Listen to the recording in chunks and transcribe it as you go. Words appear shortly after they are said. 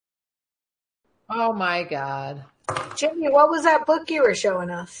Oh my God. Jimmy, what was that book you were showing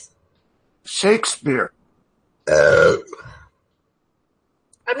us? Shakespeare. I'm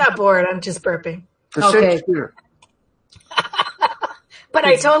not bored. I'm just burping. Okay. Shakespeare. But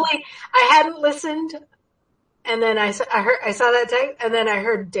I hadn't listened. And then I saw that tag, and then I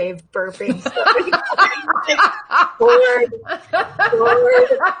heard Dave burping. Bored.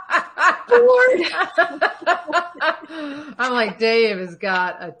 I'm like, Dave has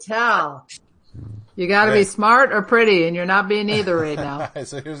got a towel. You got to be smart or pretty, and you're not being either right now. All right,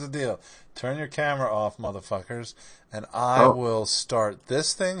 so here's the deal. Turn your camera off, motherfuckers, and I will start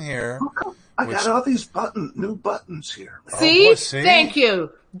this thing here. I got all these new buttons here. See? Thank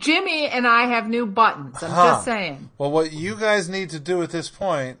you. Jimmy and I have new buttons. I'm just saying. Well, what you guys need to do at this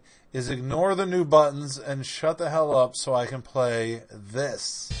point is ignore the new buttons and shut the hell up so I can play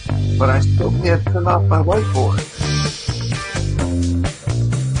this. But I still can't turn off my whiteboard.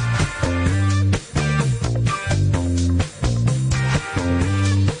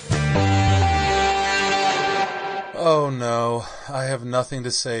 Oh no, I have nothing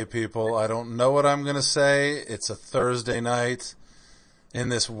to say, people. I don't know what I'm going to say. It's a Thursday night. In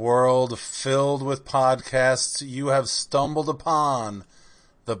this world filled with podcasts, you have stumbled upon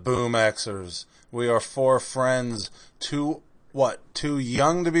the Boom Xers. We are four friends, too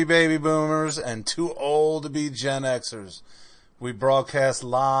young to be baby boomers and too old to be Gen Xers. We broadcast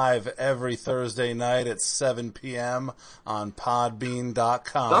live every Thursday night at 7 p.m. on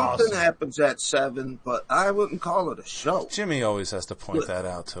podbean.com. Something happens at 7, but I wouldn't call it a show. Jimmy always has to point that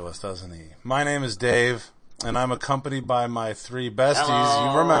out to us, doesn't he? My name is Dave. And I'm accompanied by my three besties.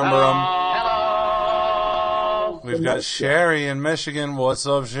 Hello. You remember them. Hello. We've got Sherry in Michigan. What's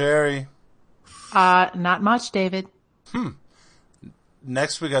up, Sherry? Not much, David.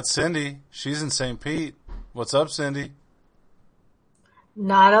 Next we got Cindy. She's in St. Pete. What's up, Cindy?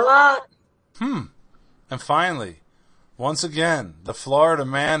 Not a lot. And finally, once again, the Florida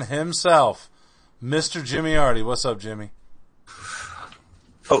man himself, Mr. Jimmy Artie. What's up, Jimmy?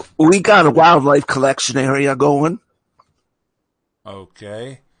 Oh, we got a wildlife collection area going.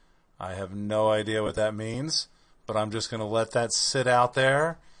 Okay. I have no idea what that means, but I'm just going to let that sit out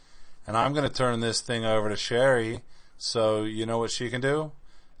there. And I'm going to turn this thing over to Sherry. So you know what she can do?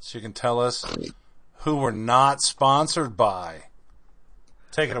 She can tell us who we're not sponsored by.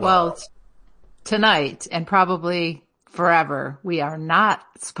 Take it away. Well, tonight and probably forever, we are not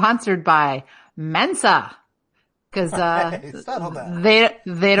sponsored by Mensa. Because they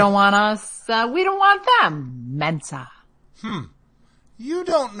don't want us, we don't want them. Mensa. You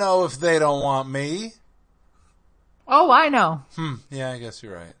don't know if they don't want me. Oh, I know. Yeah, I guess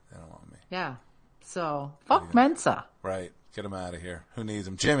you're right. They don't want me. Yeah. So, fuck Mensa. Right. Get them out of here. Who needs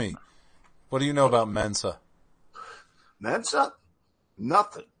them? Jimmy, what do you know about Mensa? Mensa?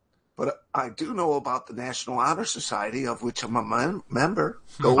 Nothing. But I do know about the National Honor Society, of which I'm a member.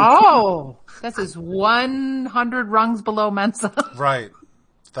 This is 100 rungs below Mensa. Right.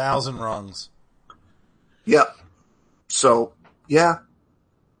 1,000 rungs. Yep. So, yeah.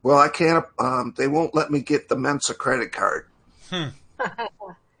 Well, I can't, they won't let me get the Mensa credit card.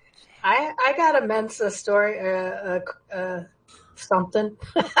 I got a Mensa story, something.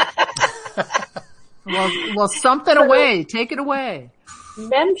 well, something away. Take it away.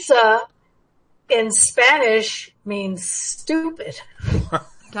 Mensa in Spanish means stupid.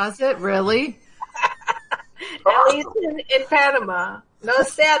 Does it really? At least in Panama. No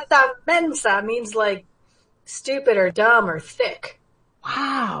sea tan mensa means like stupid or dumb or thick.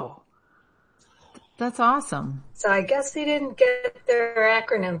 Wow. That's awesome. So I guess they didn't get their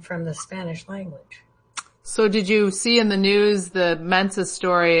acronym from the Spanish language. So did you see in the news the Mensa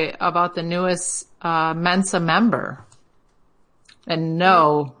story about the newest Mensa member? And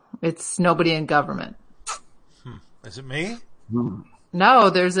no, it's nobody in government. Is it me? No,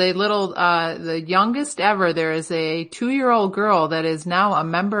 there's a little, the youngest ever. There is a 2-year-old girl that is now a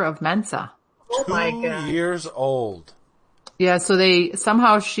member of Mensa. Oh my God. 2 years old. Yeah, so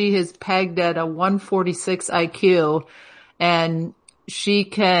somehow she is pegged at a 146 IQ, and she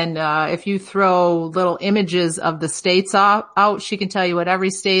can, if you throw little images of the states out, she can tell you what every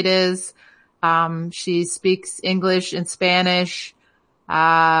state is. She speaks English and Spanish.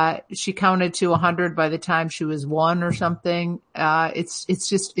 She counted to 100 by the time she was 1 or something.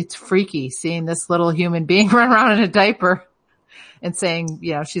 It's freaky seeing this little human being run around in a diaper and saying,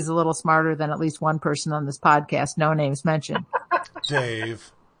 she's a little smarter than at least one person on this podcast. No names mentioned.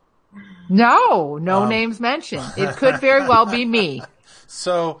 Dave. No names mentioned. It could very well be me.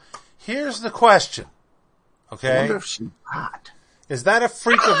 So here's the question. Okay. I wonder if she's hot. Is that a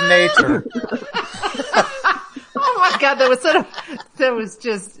freak of nature? Oh my God, that was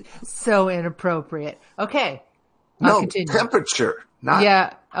just so inappropriate. Okay. I'll No, continue. temperature. Not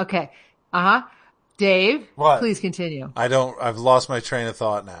Yeah. Okay. Dave, What? please continue. I've lost my train of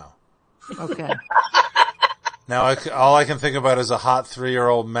thought now. Okay. Now all I can think about is a hot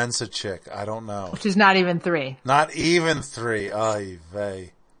 3-year-old Mensa chick. I don't know. She's not even 3. Not even 3. Ay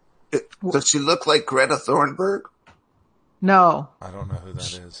vey. Does she look like Greta Thunberg? No. I don't know who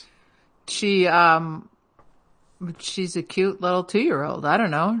that is. She's a cute little 2-year-old. I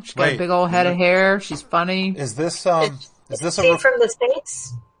don't know. She's got Wait. a big old head of hair. She's funny. Is this She from the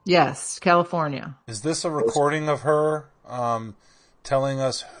States? Yes, California. is this a recording of her telling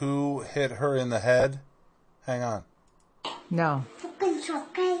us who hit her in the head? Hang on. No.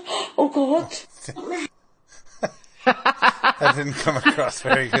 That didn't come across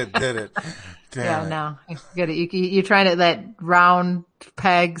very good, did it? Damn Yeah, it. no. You're trying to that round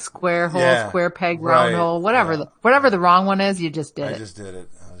peg, square hole, Yeah, square peg, round right, hole, whatever yeah. whatever the wrong one is, you just did I it. just did it.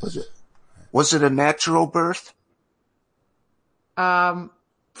 Was it a natural birth?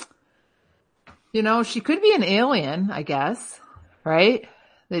 She could be an alien, I guess, right?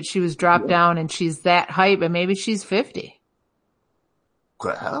 That she was dropped down and she's that height, but maybe she's 50.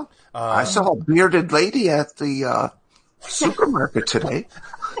 Well, I saw a bearded lady at the supermarket today.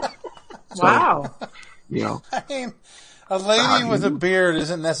 Wow. You know, I mean, a lady with a beard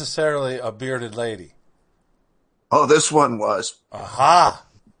isn't necessarily a bearded lady. oh, this one was. Aha!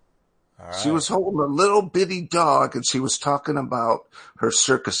 All right. She was holding a little bitty dog, and she was talking about her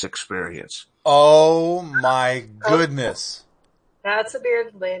circus experience. Oh my goodness. That's a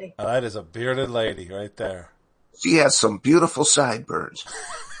bearded lady. That is a bearded lady right there. She has some beautiful sideburns.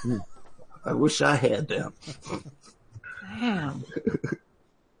 I wish I had them. Damn.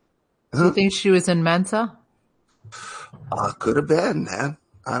 Do you think she was in Mensa? Could have been, man.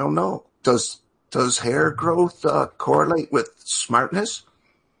 I don't know. Does hair growth correlate with smartness?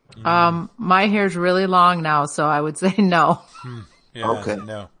 My hair's really long now, so I would say no. Yeah, Okay.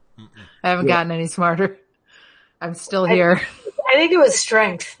 no. I haven't gotten any smarter. I'm still here. I think it was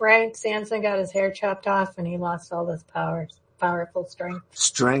strength, right? Samson got his hair chopped off and he lost all this powerful strength.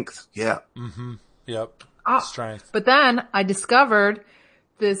 Strength, yeah. Mm-hmm. Yep. Strength. But then I discovered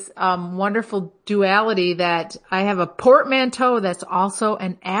this wonderful duality that I have a portmanteau that's also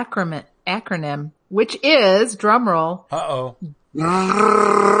an acronym, which is, drumroll, Uh-oh.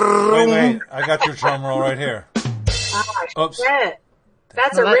 Wait. I got your drum roll right here. Oops. Shit.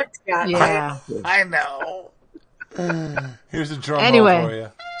 That's a rip shot. yeah. I know. Here's a drum Anyway. roll for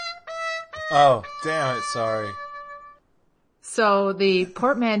you. Oh, damn it. Sorry. So the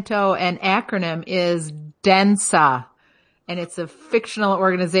portmanteau and acronym is DENSA, and it's a fictional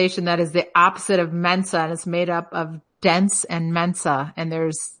organization that is the opposite of Mensa, and it's made up of dense and Mensa, and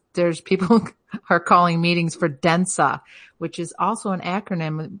there's people are calling meetings for DENSA, which is also an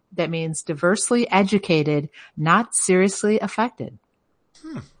acronym that means diversely educated, not seriously affected.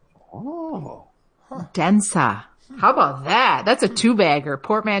 Oh. DENSA. How about that? That's a 2-bagger,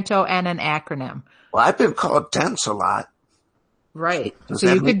 portmanteau and an acronym. Well, I've been called dense a lot. Right. Does So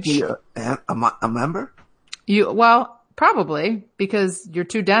that you make could, me a member? probably, because you're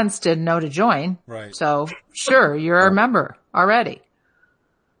too dense to know to join. Right. So sure, you're a member already.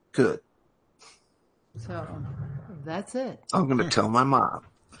 Good. So that's it. I'm going to tell my mom.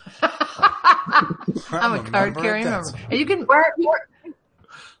 I'm a card carrying member. And you can Where,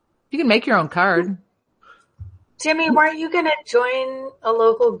 make your own card. Jimmy, weren't you going to join a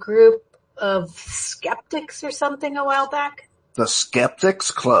local group of skeptics or something a while back? The Skeptics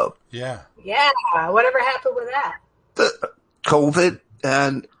Club. Yeah. Yeah. Whatever happened with that? The COVID,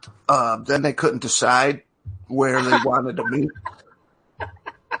 and then they couldn't decide where they wanted to meet.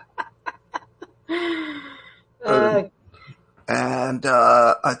 And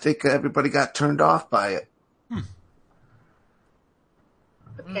I think everybody got turned off by it.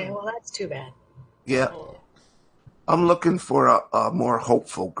 Okay, well, that's too bad. Yeah. I'm looking for a more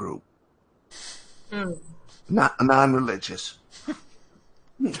hopeful group. Not non-religious.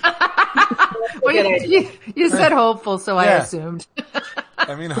 Well, you said hopeful, so I Yeah. assumed.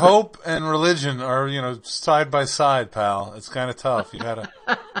 I mean, hope and religion are, side by side, pal. It's kind of tough. You gotta,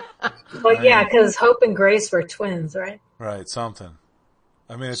 Well, yeah, because Hope and Grace were twins, right? right, something.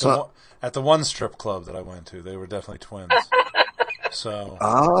 I mean, So- at the one strip club that I went to, they were definitely twins. So,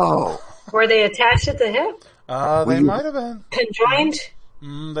 Oh. Were they attached at the hip? they you- might have been. Conjoined?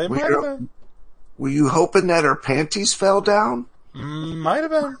 They might have been. Were you hoping that her panties fell down? Might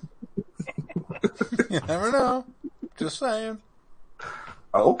have been. You never know. Just saying.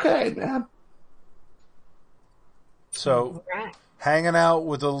 Okay, man. So, Right. hanging out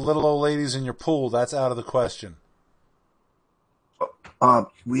with the little old ladies in your pool, that's out of the question.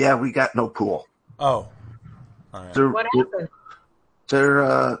 We got no pool. Oh. All right. What happened?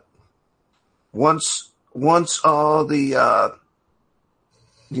 Once all the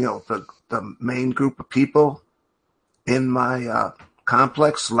the main group of people in my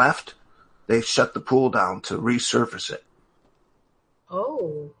complex left, they shut the pool down to resurface it.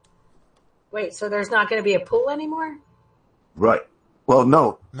 Oh. Wait, so there's not going to be a pool anymore? Right. Well,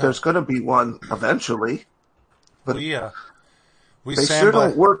 no. There's going to be one eventually. But we they sure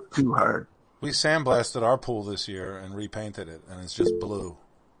don't work too hard. We sandblasted our pool this year and repainted it, and it's just blue.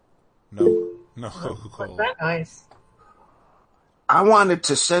 No Coca-Cola. What's that nice? I wanted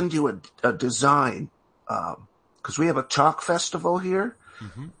to send you a design because we have a chalk festival here,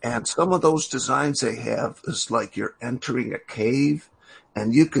 and some of those designs they have is like you're entering a cave,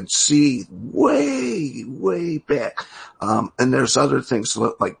 and you could see way, way back. And there's other things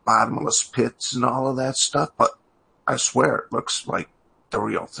like bottomless pits and all of that stuff, but I swear it looks like the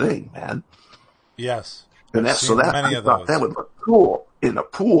real thing, man. Yes. And I thought that would look cool in a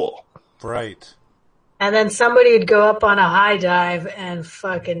pool. Right. And then somebody would go up on a high dive and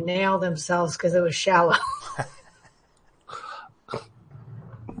fucking nail themselves because it was shallow.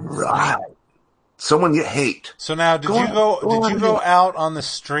 Right. Someone you hate. So now, did you go out on the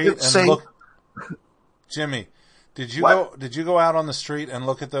street and look? Jimmy, did you go out on the street and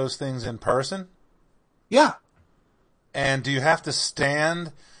look at those things in person? Yeah. And do you have to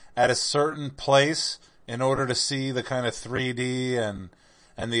stand at a certain place in order to see the kind of 3D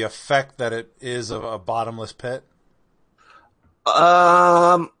and the effect that it is of a bottomless pit?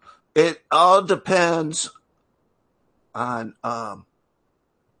 It all depends on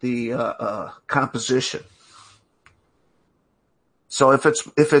the composition. So if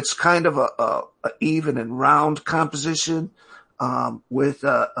it's kind of a even and round composition with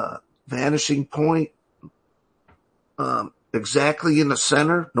a vanishing point exactly in the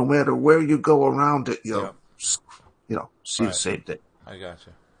center, no matter where you go around it, you'll see the same thing. I got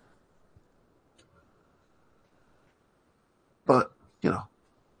you.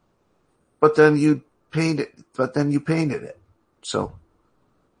 But then you painted it. So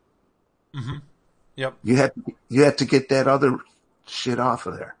Yep. You had to get that other shit off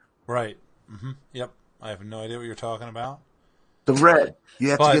of there. Right. Yep. I have no idea what you're talking about. The red.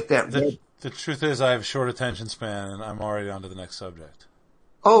 You have to get that red. The truth is I have a short attention span and I'm already on to the next subject.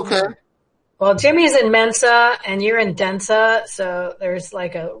 Okay. Well, Jimmy's in Mensa and you're in Densa, so there's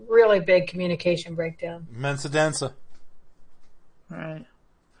like a really big communication breakdown. Mensa Densa. Right.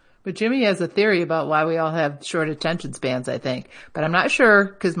 But Jimmy has a theory about why we all have short attention spans, I think. But I'm not sure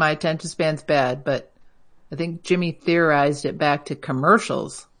because my attention span's bad, but I think Jimmy theorized it back to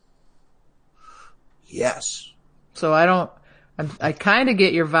commercials. Yes. So I kind of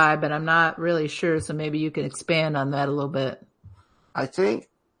get your vibe, but I'm not really sure. So maybe you can expand on that a little bit. I think,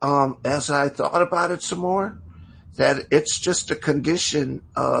 as I thought about it some more, that it's just a condition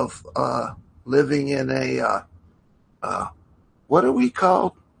of, living in a, what are we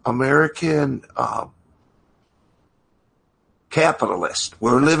called? American, capitalist.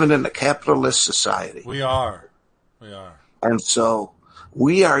 We're living in a capitalist society. We are. And so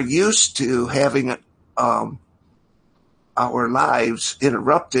we are used to having, our lives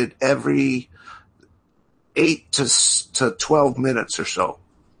interrupted every 8 to 12 minutes or so.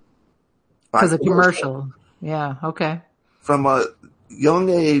 Because of commercial. Yeah. Okay. From a young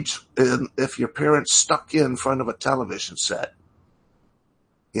age, if your parents stuck you in front of a television set,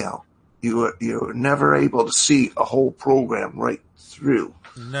 you were never able to see a whole program right through.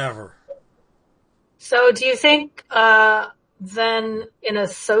 Never. So do you think then in a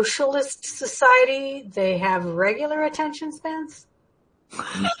socialist society they have regular attention spans?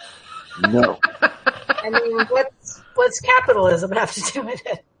 No. I mean, what's capitalism have to do with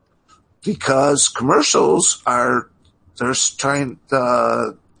it? Because commercials they're trying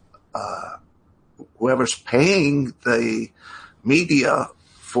to, whoever's paying the media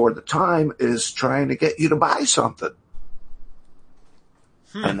for the time is trying to get you to buy something.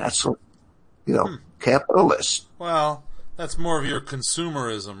 And that's what, capitalist. Well, that's more of your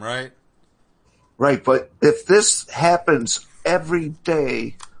consumerism, right? Right. But if this happens every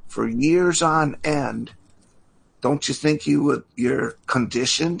day for years on end, don't you think you're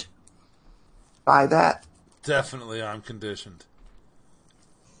conditioned by that? Definitely I'm conditioned.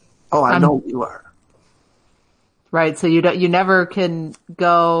 Oh, I know you are. Right. So you never can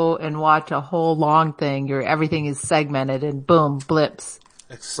go and watch a whole long thing. Everything is segmented and boom, blips.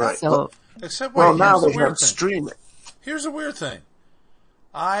 Except now they have streaming. Here's a weird thing.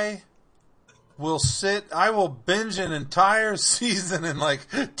 I will binge an entire season in like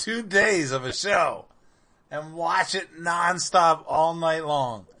 2 days of a show. and watch it nonstop all night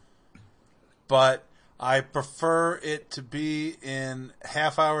long. But I prefer it to be in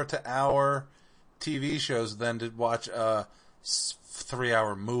half-hour to hour TV shows than to watch a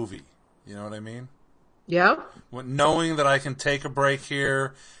 3-hour movie. You know what I mean? Yeah. Knowing that I can take a break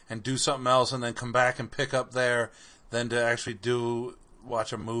here and do something else and then come back and pick up there than to actually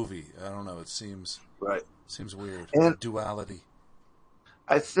watch a movie. I don't know. It seems weird. And duality.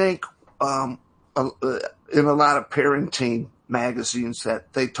 I think in a lot of parenting magazines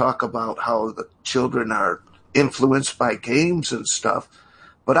that they talk about how the children are influenced by games and stuff.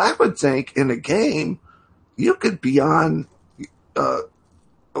 But I would think in a game, you could be on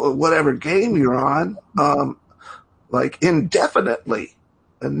whatever game you're on, like indefinitely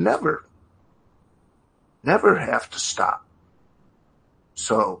and never have to stop.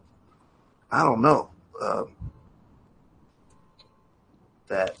 So I don't know. Well,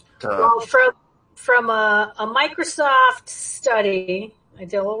 from a Microsoft study, I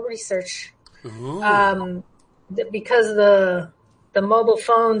did a little research. Because of the mobile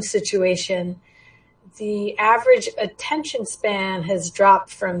phone situation, the average attention span has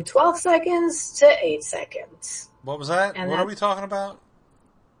dropped from 12 seconds to 8 seconds. What was that? And what are we talking about?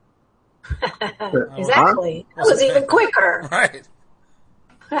 Exactly. That was even quicker. Right.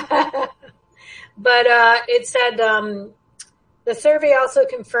 But it said the survey also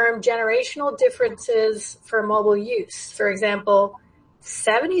confirmed generational differences for mobile use. For example,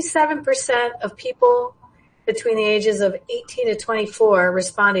 77% of people between the ages of 18 to 24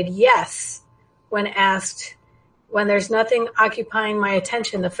 responded yes when asked, when there's nothing occupying my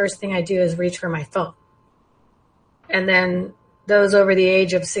attention, the first thing I do is reach for my phone. And then those over the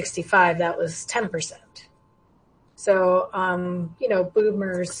age of 65, that was 10%. So,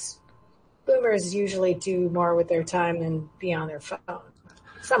 boomers usually do more with their time than be on their phone.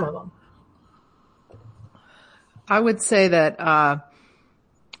 Some of them. I would say that,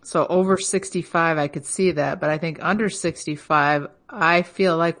 so over 65, I could see that, but I think under 65, I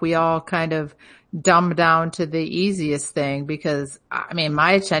feel like we all kind of dumb down to the easiest thing because, I mean,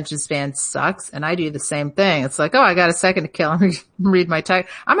 my attention span sucks and I do the same thing. It's like, oh, I got a second to kill. Let me read my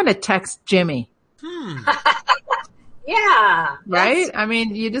text. I'm going to text Jimmy. Yeah. Right? I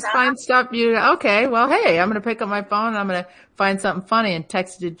mean, you just find stuff, okay, well, hey, I'm going to pick up my phone and I'm going to find something funny and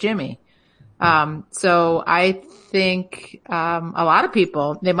text it to Jimmy. So I think, a lot of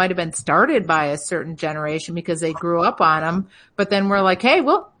people, they might have been started by a certain generation because they grew up on them, but then we're like, hey,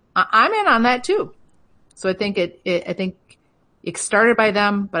 well, I'm in on that too. So I think I think it started by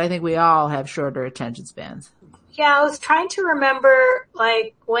them, but I think we all have shorter attention spans. Yeah, I was trying to remember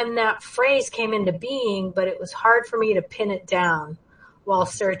like when that phrase came into being, but it was hard for me to pin it down while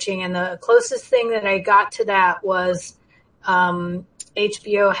searching. And the closest thing that I got to that was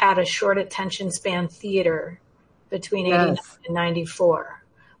HBO had a short attention span theater between 89 and 94.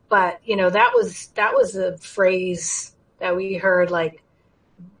 But, that was a phrase that we heard like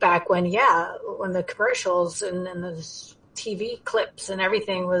back when the commercials and the TV clips and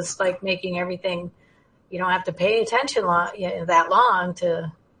everything was like making everything, you don't have to pay attention that long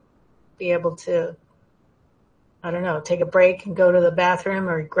to be able to, I don't know, take a break and go to the bathroom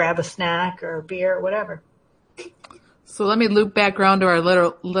or grab a snack or a beer or whatever. So let me loop back around to our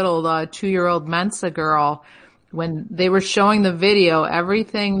little 2-year-old Mensa girl. When they were showing the video,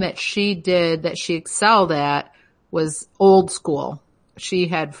 everything that she did that she excelled at was old school. She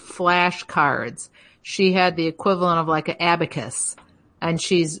had flashcards. She had the equivalent of like an abacus. And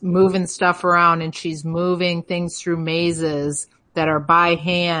she's moving stuff around and she's moving things through mazes that are by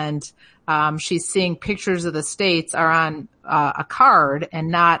hand. She's seeing pictures of the states are on a card and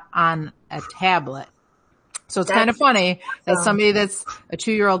not on a tablet. So it's kind of funny that somebody that's a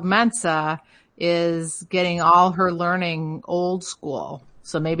 2-year-old Mensa is getting all her learning old school.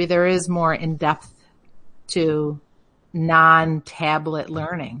 So maybe there is more in depth to non-tablet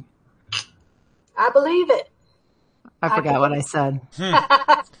learning. I believe it. I forgot what I said.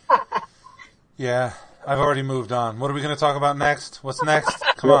 Yeah, I've already moved on. What are we going to talk about next? What's next?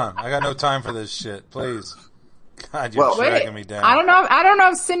 Come on. I got no time for this shit. Please. God, you're dragging me down. I don't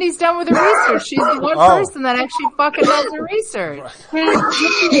know if Cindy's done with the research. She's the one person that actually fucking does the research.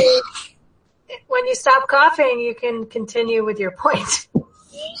 When you stop coughing, you can continue with your point.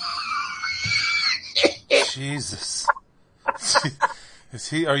 Jesus.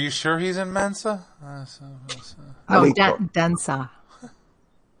 Are you sure he's in Mensa? No, Densa.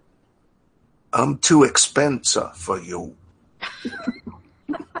 I'm too expensive for you.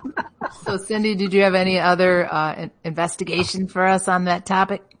 So, Cindy, did you have any other investigation for us on that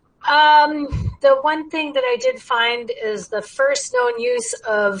topic? The one thing that I did find is the first known use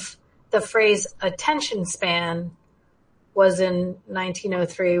of the phrase attention span was in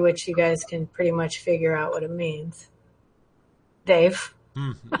 1903, which you guys can pretty much figure out what it means. Dave?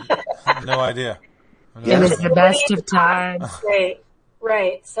 No idea. It was the best of times.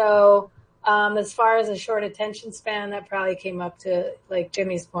 Right. So, as far as a short attention span, that probably came up to, like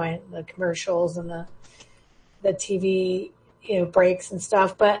Jimmy's point, the commercials and the TV, breaks and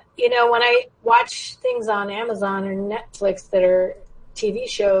stuff. But, when I watch things on Amazon or Netflix that are TV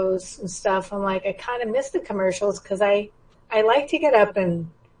shows and stuff, I'm like, I kind of miss the commercials because I like to get up and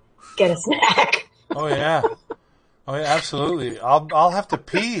get a snack. Oh yeah, absolutely. I'll have to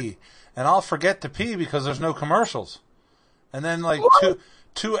pee, and I'll forget to pee because there's no commercials. And then like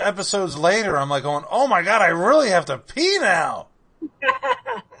two episodes later, I'm like going, oh my God, I really have to pee now.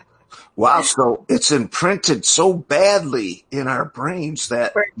 Wow, so it's imprinted so badly in our brains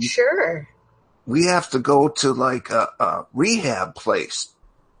that For sure. we have to go to like a rehab place.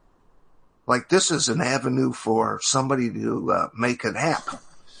 Like this is an avenue for somebody to make an app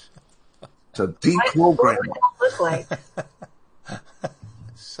to deprogram. What would that look like?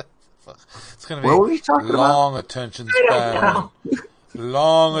 It's going to be What were we talking long about? attention I don't span. know.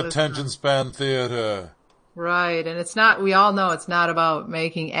 Long attention span theater. Right. And it's not, we all know it's not about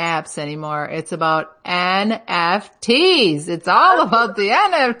making apps anymore. It's about NFTs. It's all about the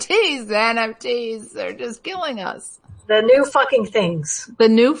NFTs. The NFTs, they're just killing us. The new fucking things. The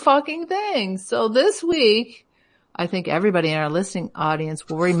new fucking thing. So this week, I think everybody in our listening audience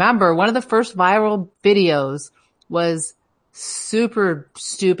will remember one of the first viral videos was super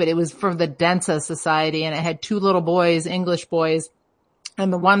stupid. It was from the Densa Society, and it had two little boys, English boys,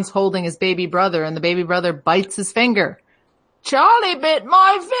 and the one's holding his baby brother, and the baby brother bites his finger. Charlie bit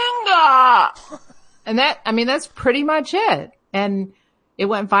my finger! And that's pretty much it. And it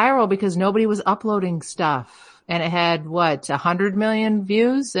went viral because nobody was uploading stuff. And it had, 100 million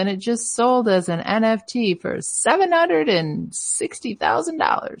views? And it just sold as an NFT for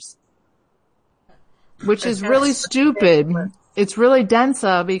 $760,000. Which is really stupid. It's really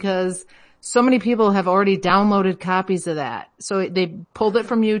Densa because so many people have already downloaded copies of that. So they pulled it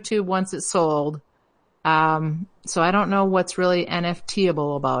from YouTube once it sold. So I don't know what's really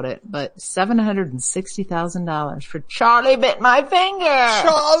NFTable about it, but $760,000 for Charlie bit my finger.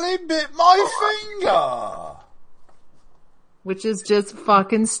 Charlie bit my finger. Which is just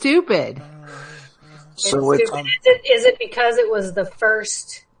fucking stupid. So it's Is it because it was the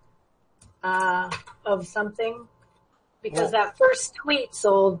first of something? Because that first tweet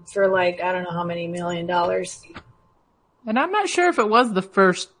sold for I don't know how many $1 million. And I'm not sure if it was the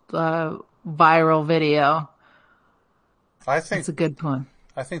first viral video. That's a good one.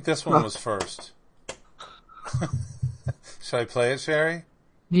 I think this one was first. Should I play it, Sherry?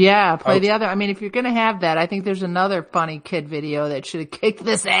 Yeah, play the other. I mean, if you're going to have that, I think there's another funny kid video that should have kicked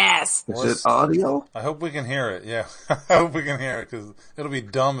this ass. Is it audio? I hope we can hear it. Yeah, I hope we can hear it because it'll be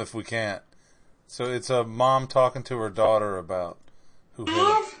dumb if we can't. So it's a mom talking to her daughter about who hit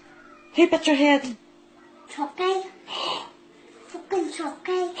her. Who bit your head? Chucky. Fucking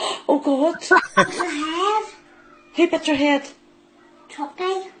Chucky. Oh God. I have. Who bit your head?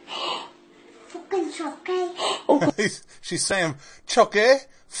 Chucky. Fucking Chucky. She's saying, Chucky,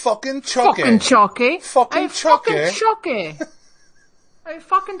 fucking Chucky. Fucking Chucky. Fucking Chucky. Fucking Chucky. I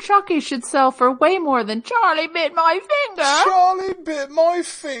fucking Chucky should sell for way more than Charlie bit my finger. Charlie bit my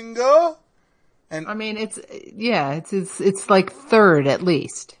finger. And I mean, it's like third at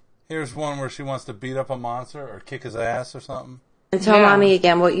least. Here's one where she wants to beat up a monster or kick his ass or something. And tell Mommy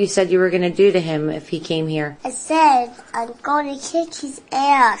again what you said you were going to do to him if he came here. I said I'm going to kick his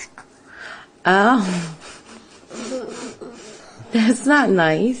ass. Oh. That's not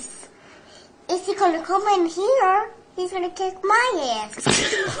nice. If he's going to come in here, he's going to kick my ass.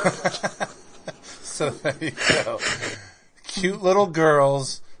 So there you go. Cute little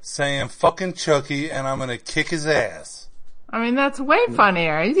girls saying fucking Chucky and I'm going to kick his ass. I mean, that's way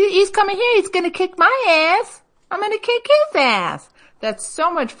funnier. He's coming here, he's going to kick my ass. I'm going to kick his ass. That's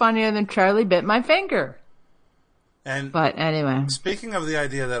so much funnier than Charlie bit my finger. But anyway. Speaking of the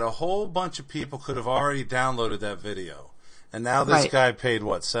idea that a whole bunch of people could have already downloaded that video, and now this guy paid,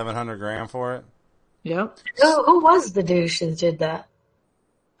 $700,000 for it? Yep. Who was the douche that did that?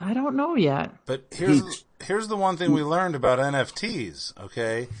 I don't know yet. But here's the one thing we learned about NFTs,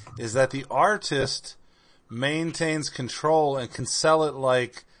 okay, is that the artist maintains control and can sell it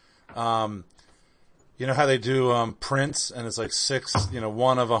like, you know how they do prints, and it's like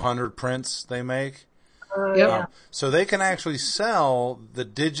 1 of 100 prints they make? So they can actually sell the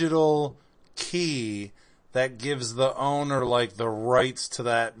digital key that gives the owner the rights to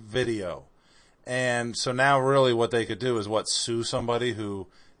that video. And so now really what they could do is sue somebody who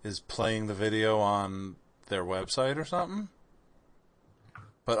is playing the video on their website or something.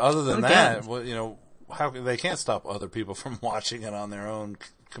 But other than that, well, you know, they can't stop other people from watching it on their own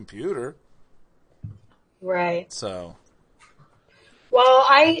computer. Right. So. Well,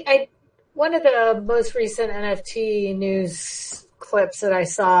 I one of the most recent NFT news clips that I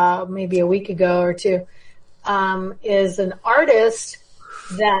saw maybe a week ago or two is an artist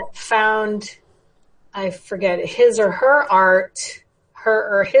that found, I forget, his or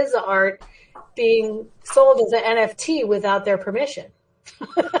his art being sold as an NFT without their permission.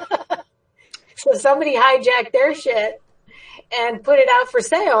 So somebody hijacked their shit and put it out for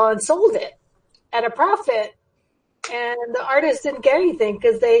sale and sold it at a profit. And the artist didn't get anything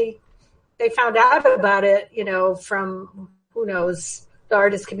because they found out about it, you know, from, who knows, the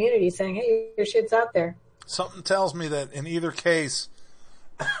artist community saying, hey, your shit's out there. Something tells me that in either case,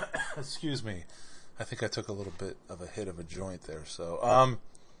 excuse me, I think I took a little bit of a hit of a joint there. So,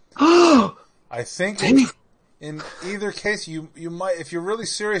 I think in either case, you might, if you're really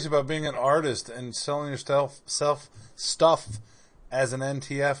serious about being an artist and selling your stuff as an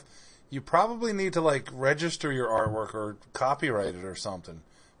NTF, you probably need to like register your artwork or copyright it or something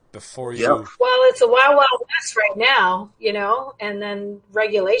before you. Yep. Well, it's a wild, wild west right now, you know, and then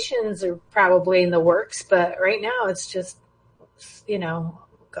regulations are probably in the works, but right now it's just, you know,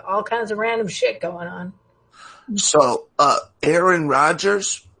 all kinds of random shit going on. So, Aaron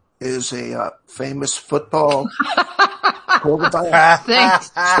Rodgers is a famous football quarterback. Thanks,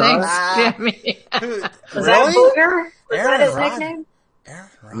 Jimmy. Was that Booger? Was that his nickname? Aaron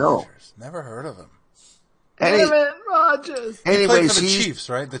Rodgers. No. Never heard of him. Aaron Rodgers. He played Anyways, for the Chiefs,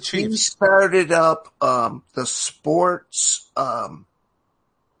 right? The he Chiefs. started up the sports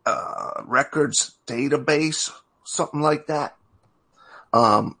records database, something like that,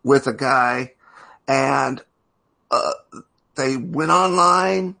 with a guy, and they went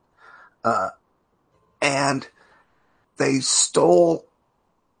online and they stole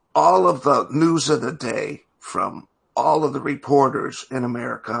all of the news of the day from all of the reporters in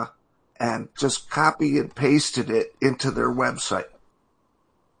America and just copy and pasted it into their website.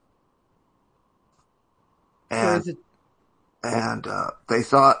 And they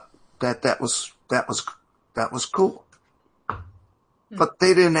thought that was cool. But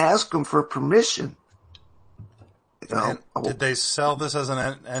they didn't ask them for permission. You know? And did they sell this as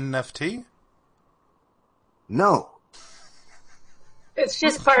an NFT? No. It's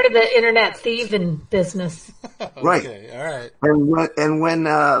just part of the internet thieving business. Right. Okay, all right.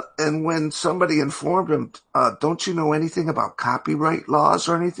 And when somebody informed him, don't you know anything about copyright laws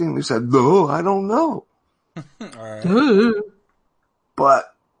or anything? He said, no, I don't know. All right.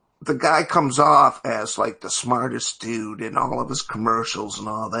 But the guy comes off as like the smartest dude in all of his commercials and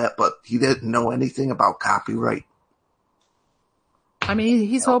all that, but he didn't know anything about copyright. I mean,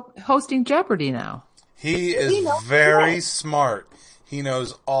 he's hosting Jeopardy now. He is very smart. He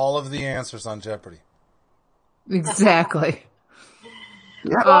knows all of the answers on Jeopardy. Exactly.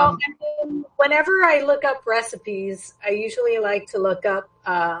 Yeah. Well, whenever I look up recipes, I usually like to look up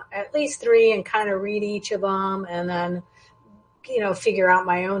at least 3 and kind of read each of them and then, you know, figure out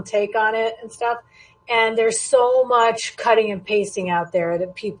my own take on it and stuff. And there's so much cutting and pasting out there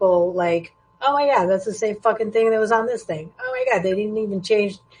that people like, oh my God, that's the same fucking thing that was on this thing. Oh my God, they didn't even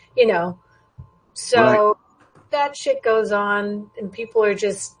change, you know. So that shit goes on and people are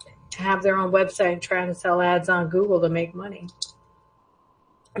just have their own website and trying to sell ads on Google to make money.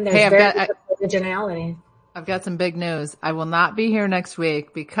 And there's very little originality. I've got some big news. I will not be here next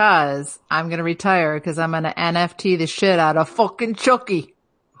week because I'm going to retire because I'm going to NFT the shit out of fucking Chucky.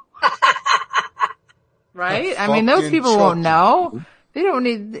 Right? I mean, those people won't know. They don't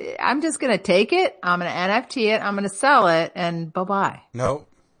need, I'm just going to take it. I'm going to NFT it. I'm going to sell it and bye-bye. Nope.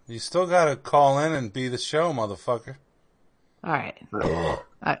 You still got to call in and be the show, motherfucker. All right.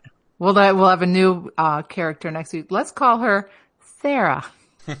 We'll have a new character next week. Let's call her Sarah.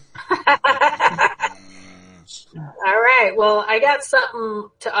 All right. Well, I got something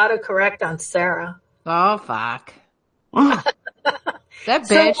to autocorrect on Sarah. Oh, fuck. That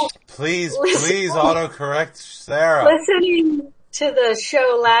bitch. So, please autocorrect Sarah. Listening to the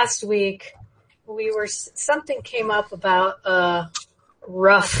show last week, something came up about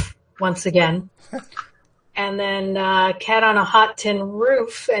rough once again. And then Cat on a Hot Tin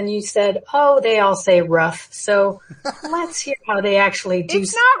Roof, and you said, oh, they all say rough. So let's hear how they actually do.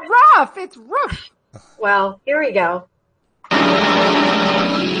 It's not rough, it's roof. Well, here we go.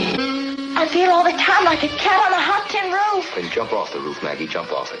 I feel all the time like a cat on a hot tin roof. Then jump off the roof, Maggie,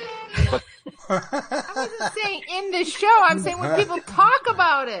 jump off it. I wasn't saying in the show. I'm saying when people talk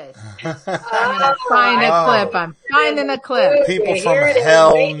about it. I'm finding a clip. I'm finding a clip. People from Here it is.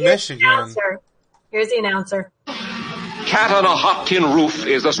 Hell, Here's the Michigan. announcer. Here's the announcer. Cat on a Hot Tin Roof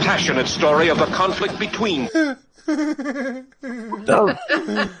is a passionate story of the conflict between. That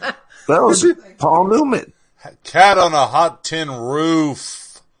was Paul Newman. Cat on a Hot Tin Roof.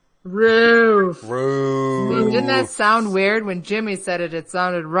 Roof. Roof. Didn't that sound weird? When Jimmy said it, it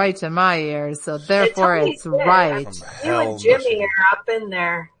sounded right to my ears, so therefore totally it's did. right. From You Hell, and Jimmy Michigan. are up in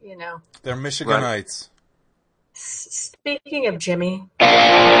there, you know. They're Michiganites. Speaking of Jimmy. Quit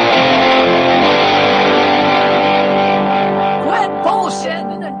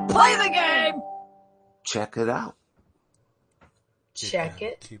bullshitting and play the game! Check it out. Check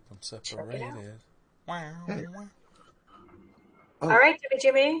it. Keep them Check it separated. out. Wow. All right,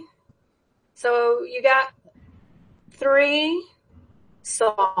 Jimmy. So you got 3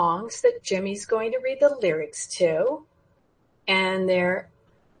 songs that Jimmy's going to read the lyrics to. And there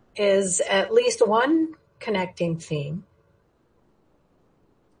is at least one connecting theme.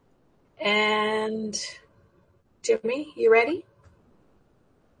 And Jimmy, you ready?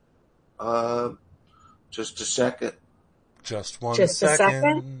 Just a second. Just one Just a second.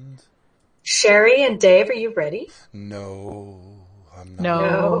 second. Sherry and Dave, are you ready? No, I'm not.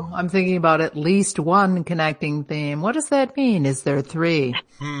 No, I'm thinking about at least one connecting theme. What does that mean? Is there 3?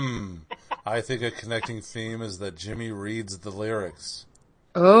 I think a connecting theme is that Jimmy reads the lyrics.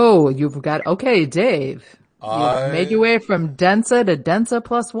 Oh, you've got, okay, Dave. I- You've made your way from Densa to Densa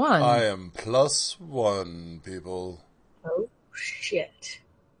plus 1. I am +1, people. Oh, shit.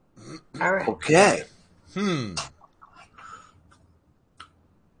 All right. Okay.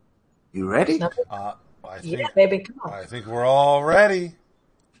 You ready? I think Yeah, baby, come on. I think we're all ready.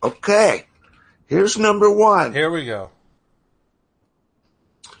 Okay. Here's number 1. Here we go.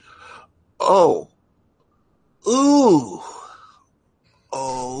 Oh. Ooh.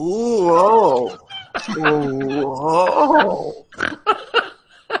 Oh. Oh.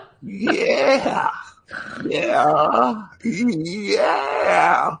 Yeah. Yeah.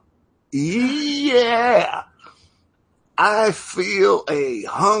 Yeah. Yeah. I feel a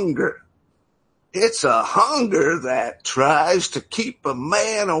hunger. It's a hunger that tries to keep a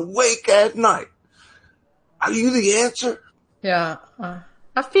man awake at night. Are you the answer? Yeah.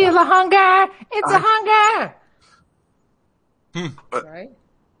 I feel a hunger. It's a hunger. Right?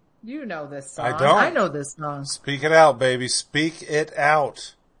 You know this song. I don't. I know this song. Speak it out, baby. Speak it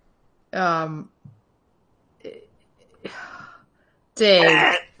out.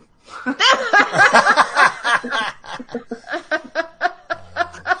 Dave.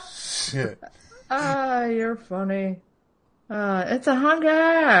 Shit. You're funny. It's a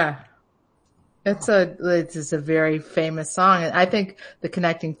hunger. It's a very famous song. And I think the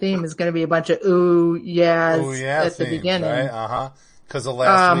connecting theme is going to be a bunch of ooh, yes, Oh yeah, at the themes, beginning. right? Because of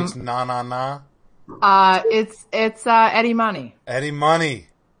last week's na na na. It's Eddie Money. Eddie Money.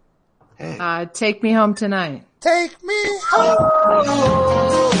 Take Me Home Tonight. Take me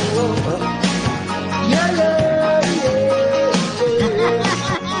home.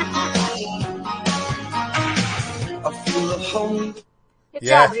 Good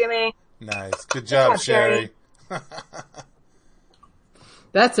Yeah. job, Jimmy. Nice. Good job, job, Sherry. Sherry.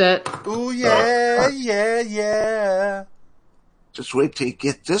 That's it. Ooh yeah, yeah. Just wait till you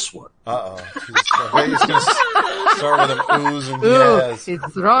get this one. Uh-oh. I bet he's going to start with them oohs and Ooh, yes. he's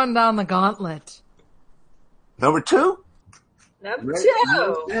throwing down the gauntlet. Number 2? Number Ready?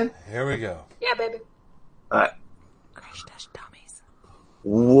 2. Here we go. Yeah, baby. All right. Crash Dash Dummies.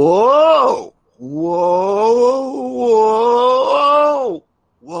 Whoa! Whoa!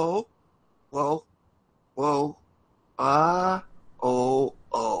 Whoa! Whoa! Whoa! Oh!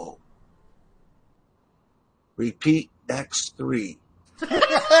 Repeat X3.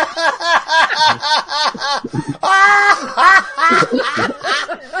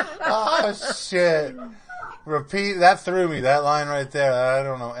 Oh, shit. Repeat. That threw me. That line right there. I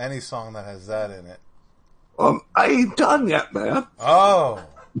don't know any song that has that in it. I ain't done yet, man. Oh.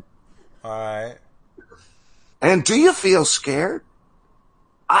 All right. And do you feel scared?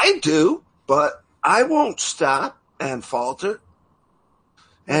 I do, but I won't stop and falter.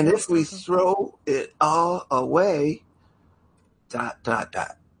 And if we throw it all away, ... I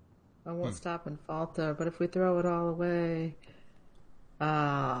won't stop and falter, but if we throw it all away,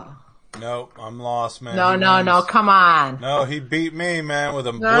 Nope, I'm lost, man. No, He no, wins. no, come on. No, he beat me, man, with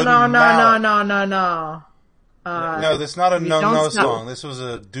a No, wooden no, no, mallet. no. No, this is not a we no-no don't stop. song. This was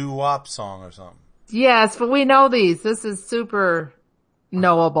a doo-wop song or something. Yes, but we know these. This is super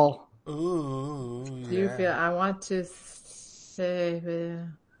knowable. Ooh, Do you yeah. feel, I want to save it.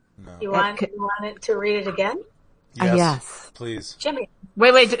 No. You want it to read it again? Yes. Please. Jimmy.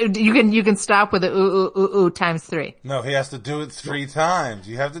 Wait, you can stop with the ooh times 3. No, he has to do it 3 times.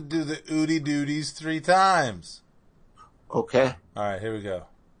 You have to do the ooty dooties 3 times. Okay. All right, here we go.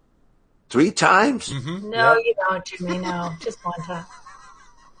 3 times? Mm-hmm. No, you don't, Jimmy. No, just one time.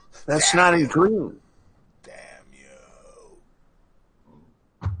 That's not in green. Damn you.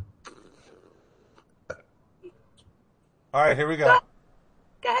 All right, here we go.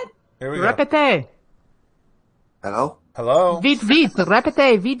 Go ahead. Here we go. Repete. Hello? Hello? Vite,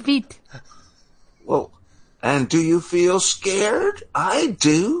 repete, vite. Well, and do you feel scared? I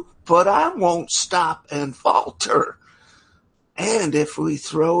do, but I won't stop and falter. And if we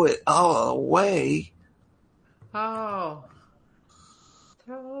throw it all away... Oh.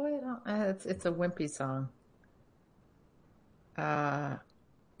 Throw it on. It's a wimpy song. I'm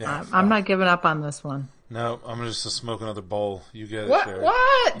not giving up on this one. No, I'm just to smoke another bowl. You get it, What? Sherry.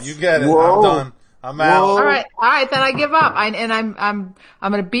 What? You get it. Whoa. I'm done. I'm out. Whoa. All right, then I give up. I'm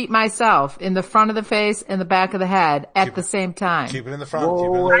going to beat myself in the front of the face and the back of the head at the same time. Keep it in the front. Whoa. Keep it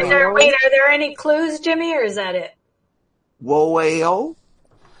in the Are front. there any clues, Jimmy, or is that it? Whoa,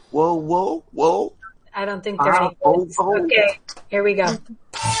 whoa. I don't think there are any clues. Okay, here we go. And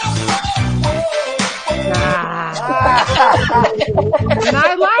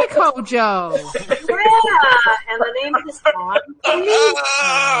I like Hojo. Yeah, and the name of the song.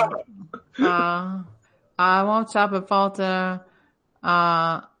 I won't stop and falter.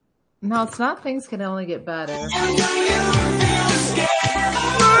 No, it's not. Things can only get better.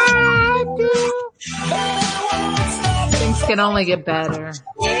 Things can only get better.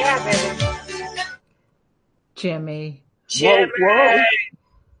 Yeah, baby. Jimmy.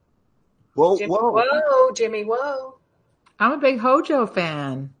 Whoa. Jimmy, whoa. I'm a big Hojo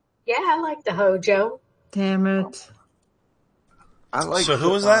fan. Yeah, I like the Hojo. Damn it. I like So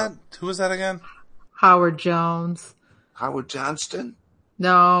who was that? Who was that again? Howard Jones. Howard Johnston?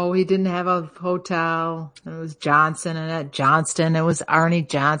 No, he didn't have a hotel. It was Johnson and at Johnston. It was Arnie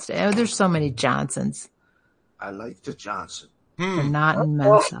Johnston. Oh, there's so many Johnsons. I like the Johnson. They're not in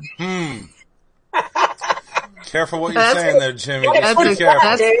Mensa. Careful what you're saying there, Jimmy. Just be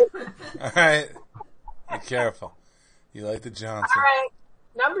careful. All right. Be careful. You like the Johnson. All right.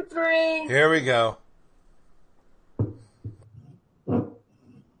 Number 3. Here we go.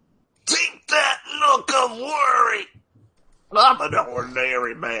 Take that look of worry. I'm an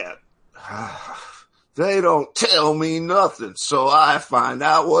ordinary man. They don't tell me nothing, so I find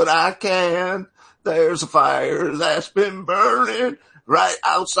out what I can. There's a fire that's been burning right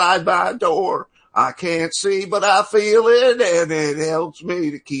outside my door. I can't see, but I feel it, and it helps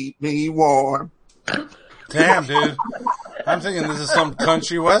me to keep me warm. Damn, dude. I'm thinking this is some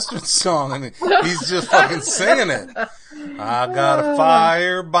country western song, and he's just fucking singing it. I got a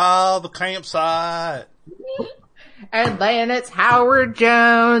fire by the campsite. And then it's Howard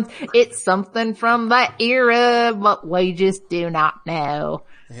Jones. It's something from that era, but we just do not know.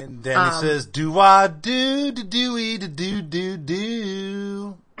 And then he says, do I do, do.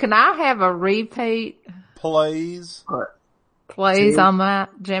 Can I have a repeat, Please. please, on that,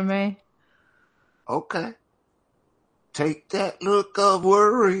 Jimmy? Okay. Take that look of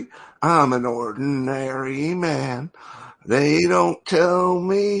worry. I'm an ordinary man. They don't tell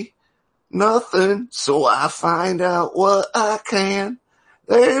me nothing, so I find out what I can.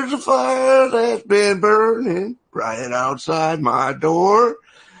 There's a fire that's been burning right outside my door.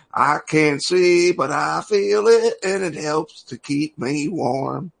 I can't see, but I feel it, and it helps to keep me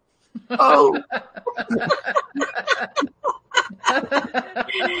warm. Oh.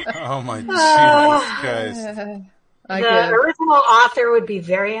 Oh my Jesus Christ. The original author would be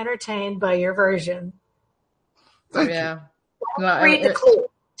very entertained by your version. Yeah. Read the clue.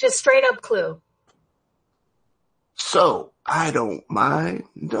 Just straight up clue. So, I don't mind.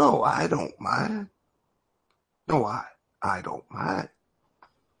 No, I don't mind. No, I don't mind.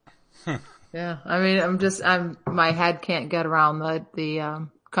 Yeah. I mean, my head can't get around the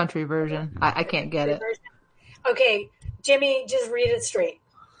country version. I can't get it. Okay, Jimmy, just read it straight.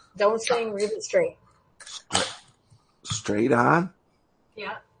 Don't sing, read it straight. Straight on?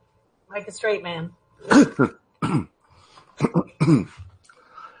 Yeah. Like a straight man.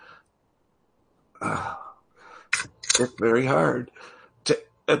 It's very hard.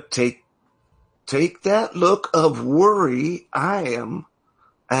 Take that look of worry. I am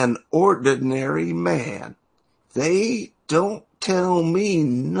an ordinary man. They don't tell me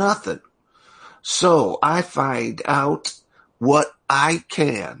nothing. So I find out what I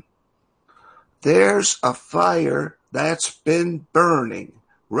can. There's a fire that's been burning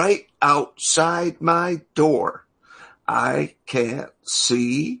right outside my door. I can't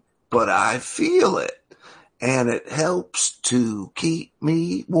see, but I feel it, and it helps to keep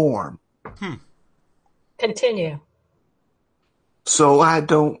me warm. Continue. So I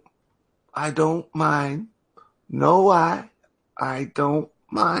don't mind. No, I don't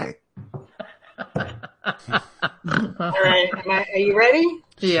mind. All right. Are you ready?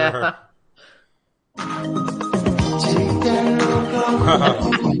 Yeah.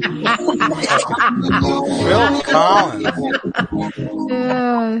 Phil Collins.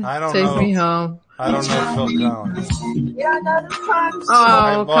 Yeah, I don't take know. me home. I don't know Phil Collins. Yeah, no, the songs.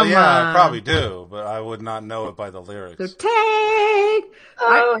 Oh, Well, come yeah, on. I probably do, but I would not know it by the lyrics. So take.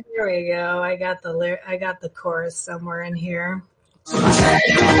 Oh, here we go. I got the chorus somewhere in here.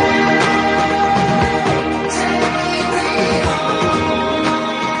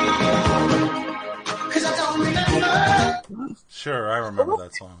 Sure, I remember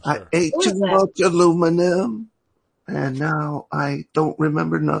that song. I Sure. ate Who is too that? much aluminum, and now I don't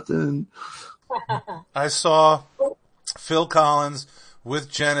remember nothing. I saw Phil Collins with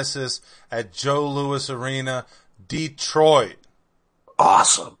Genesis at Joe Louis Arena, Detroit.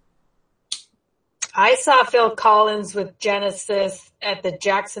 Awesome. I saw Phil Collins with Genesis at the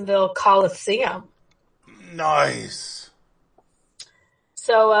Jacksonville Coliseum. Nice.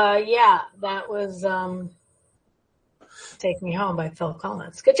 So, yeah, that was Take Me Home by Phil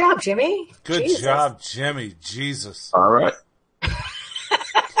Collins. Good job, Jimmy. Good Jesus. job, Jimmy. Jesus. All right. I'm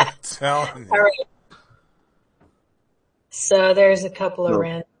telling you. All right. So there's a couple of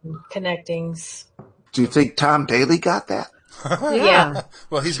random connectings. Do you think Tom Daly got that? Yeah.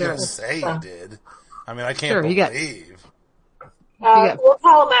 Well, he's Sure. going to say he did. I mean, I can't Sure, he got- believe. We'll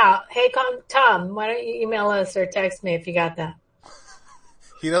call him out. Hey, Tom, why don't you email us or text me if you got that?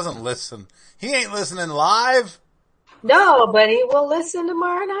 He doesn't listen. He ain't listening live. No, but he will listen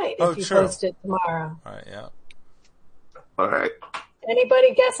tomorrow night Oh, if you sure. post it tomorrow. All right, yeah. All right.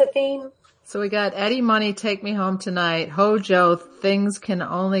 Anybody guess a theme? So we got Eddie Money, Take Me Home Tonight, Hojo, Things Can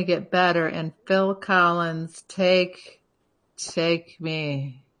Only Get Better, and Phil Collins, Take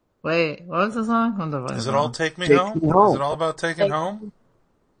Me. Wait, what was the song? What the fuck Is it all Take Me Take Home? Me Home. Is it all about taking home?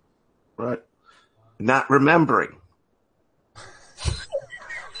 Right. Not remembering.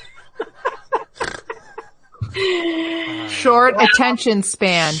 Short attention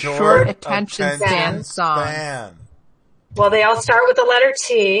span. Short attention span song. span. Well, they all start with the letter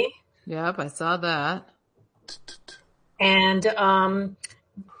T, Yep, I saw that. and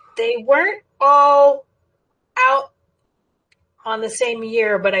they weren't all out on the same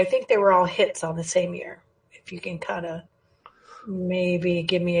year, but I think they were all hits on the same year. If you can kind of maybe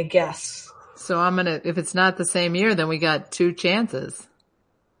give me a guess. So if it's not the same year, then we got two chances.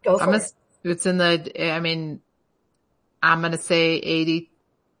 Go for it. It's in I'm gonna say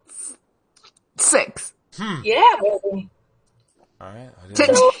 86. Yeah, baby. All right. I Tim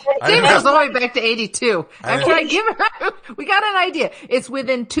didn't goes have- all the way back to 82. After I give her, we got an idea. It's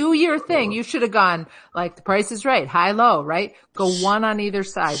within 2-year thing. You should have gone like The Price is Right, high, low, right? Go one on either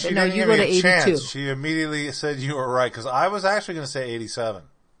side. She But no, didn't you give go to me a 82. chance. She immediately said you were right because I was actually going to say 87,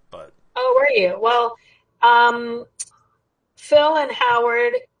 but Oh, were you? Well, Phil and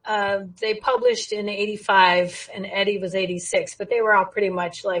Howard, they published in 85 and Eddie was 86, but they were all pretty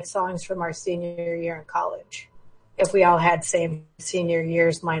much like songs from our senior year in college. If we all had same senior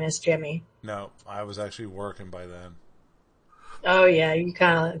years minus Jimmy. no, I was actually working by then. Oh yeah, you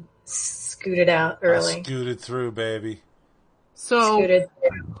kind of scooted out I early. scooted through, baby. So Scooted.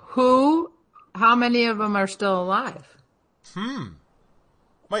 how many of them are still alive?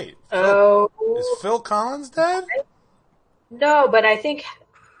 Wait, Oh is Phil Collins dead? no, but I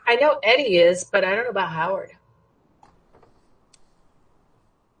know Eddie is, but I don't know about Howard.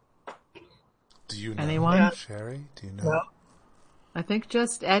 Do you know? Anyone? Sherry, do you know? No. I think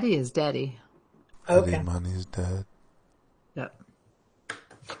just Eddie is deady. Okay. Eddie Money's dead. Yep.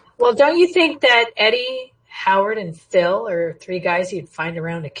 Well, don't you think that Eddie, Howard, and Phil are three guys you'd find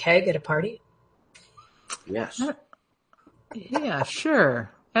around a keg at a party? Yes. Yeah,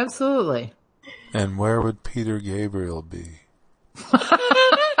 sure. Absolutely. And where would Peter Gabriel be?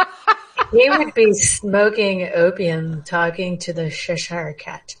 He would be smoking opium, talking to the Cheshire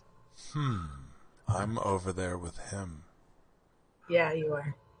Cat. I'm over there with him. Yeah, you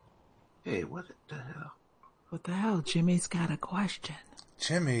are. Hey, what the hell? What the hell? Jimmy's got a question.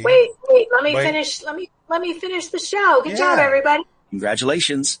 Jimmy. Wait, let me Wait. finish. Let me finish the show. Good job, Yeah. everybody.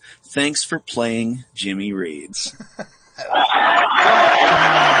 Congratulations. Thanks for playing Jimmy Reads.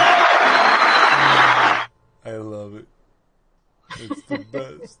 I love it. It's the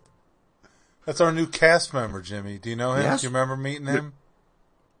best. That's our new cast member, Jimmy. Do you know him? Yes. Do you remember meeting him?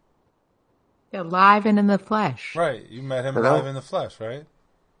 Yeah, live and in the flesh. Right. You met him Hello? live in the flesh, right?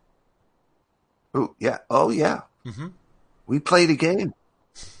 Oh, yeah. Oh, yeah. Mm-hmm. We played a game.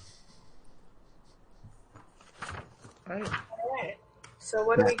 Right. All right. So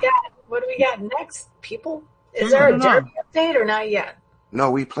what do we got? What do we got next, people? Is there a derby update or not yet?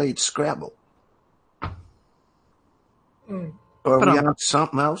 No, we played Scrabble. Mm. Or are we on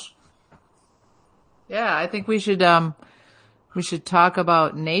something else? Yeah, I think we should talk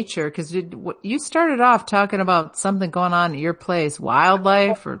about nature, because you started off talking about something going on at your place,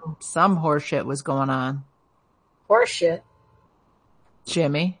 wildlife or some horseshit was going on. Horseshit.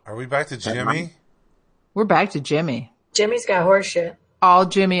 Jimmy. Are we back to Jimmy? We're back to Jimmy. Jimmy's got horseshit. All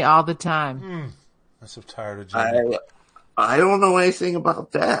Jimmy all the time. I'm so tired of Jimmy. I don't know anything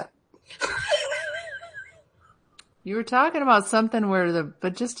about that. You were talking about something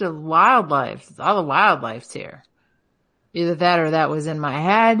but just a wildlife. All the wildlife's here. Either that or that was in my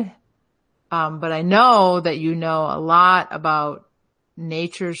head. But I know that you know a lot about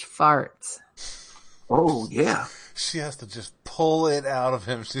nature's farts. Oh, yeah. She has to just pull it out of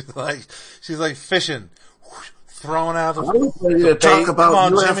him. She's like fishing, throwing out the bait. Talk about Come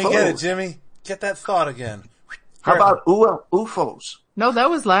on, UFOs. Jimmy, get it, Jimmy. Get that thought again. How about UFOs? No, that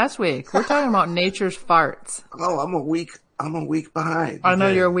was last week. We're talking about nature's farts. Oh, I'm a week behind. I know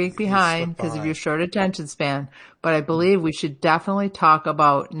you're a week behind because of your short attention span, but I believe we should definitely talk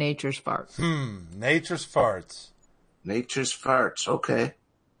about nature's farts. Nature's farts. Nature's farts. Okay.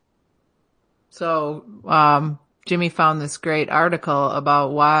 So, Jimmy found this great article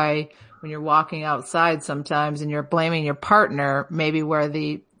about why when you're walking outside sometimes and you're blaming your partner, maybe where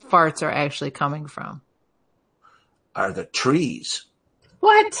the farts are actually coming from. Are the trees.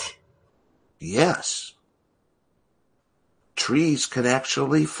 What? Yes. Trees can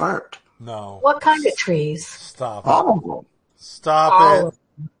actually fart. No. What kind of trees? Stop All of them. Stop All it.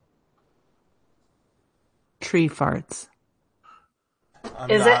 Tree farts.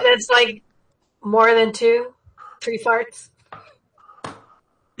 It's like more than 2 tree farts?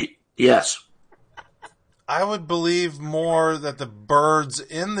 Yes. I would believe more that the birds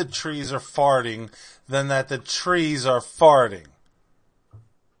in the trees are farting than that the trees are farting.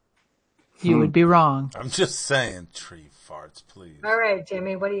 You would be wrong. I'm just saying, tree farts, please. All right,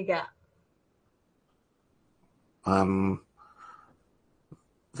 Jimmy, what do you got? I'm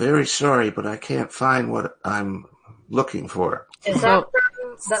very sorry, but I can't find what I'm looking for. Is that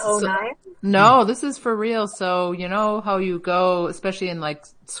from the 09? No, this is for real. So, you know how you go, especially in like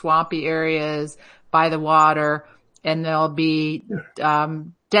swampy areas by the water, and there'll be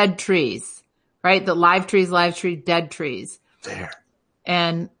dead trees, right? The live trees, dead trees. There.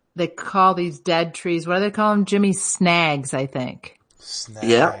 And they call these dead trees, what do they call them? Jimmy, snags, I think. Snags.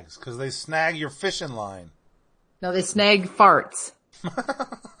 Yeah. Because they snag your fishing line. No, they snag farts.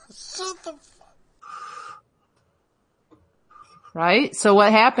 Shut the Right? So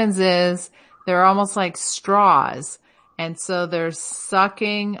what happens is they're almost like straws. And so they're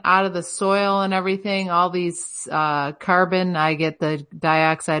sucking out of the soil and everything, all these carbon, I get the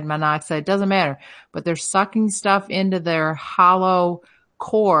dioxide, monoxide, doesn't matter. But they're sucking stuff into their hollow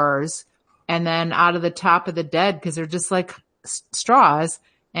cores and then out of the top of the dead because they're just like straws,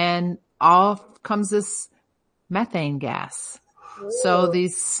 and off comes this methane gas. So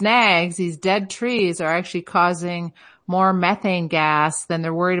these snags, these dead trees are actually causing more methane gas than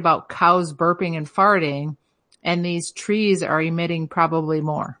they're worried about cows burping and farting. And these trees are emitting probably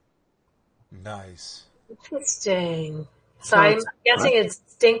more. Nice. Interesting. So I'm guessing it's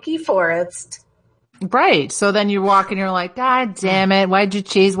stinky forest. Right. So then you walk and you're like, God damn it. Why'd you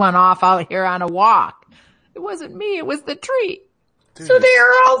chase one off out here on a walk? It wasn't me. It was the tree. Dude. So they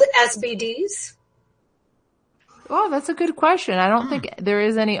are all the SBDs? Oh, that's a good question. I don't think there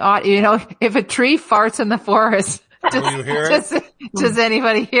is any if a tree farts in the forest, does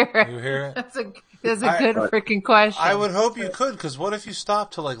anybody hear it? You hear it? That's a good freaking question. I would hope you could, because what if you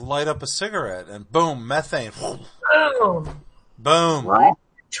stop to like light up a cigarette and boom, methane. Boom. Boom. What?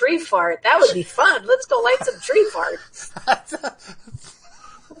 Tree fart. That would be fun. Let's go light some tree farts.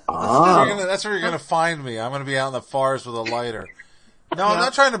 That's where you're going to find me. I'm going to be out in the forest with a lighter. No, I'm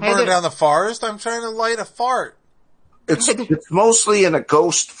not trying to burn down the forest. I'm trying to light a fart. It's mostly in a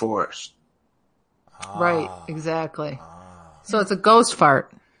ghost forest. Right, exactly. So it's a ghost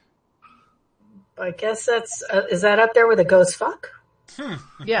fart. I guess is that up there with a ghost fuck?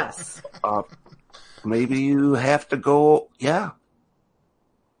 Yes. Maybe you have to go, yeah.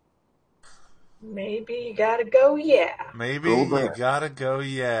 Maybe you gotta go, yeah. Maybe you gotta go,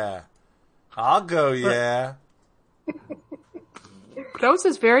 yeah. I'll go, yeah. But I was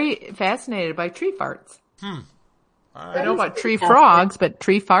just very fascinated by tree farts. All right. I know about tree frogs, but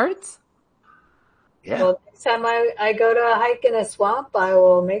tree farts? Yeah. Well, next time I go to a hike in a swamp, I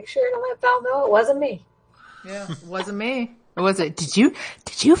will make sure to let Val know it wasn't me. Yeah, it wasn't me. Or was it? Did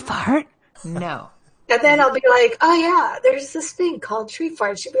you fart? No. And then I'll be like, oh yeah, there's this thing called tree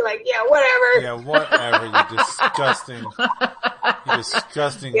fart. She'll be like, yeah, whatever. Yeah, whatever, you disgusting.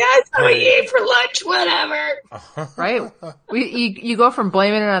 Yeah, it's what we ate for lunch, whatever. Right? You go from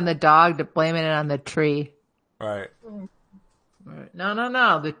blaming it on the dog to blaming it on the tree. Right.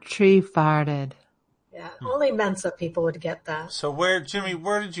 No. The tree farted. Yeah, only Mensa people would get that. So Jimmy,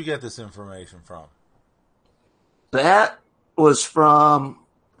 where did you get this information from? That was from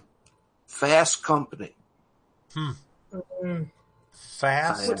Fast Company.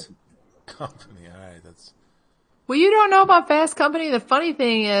 Fast Company. All right, that's. Well, you don't know about Fast Company. The funny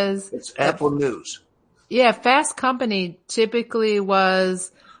thing is, It's Apple News. Yeah, Fast Company typically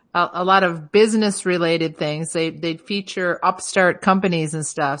was a lot of business related things. They'd feature upstart companies and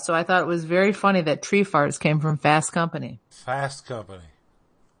stuff. So I thought it was very funny that tree farts came from Fast Company. Fast Company.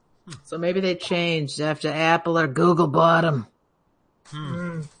 So maybe they changed after Apple or Google bought them.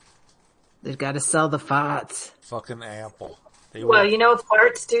 They've got to sell the farts. Fucking Apple. Well,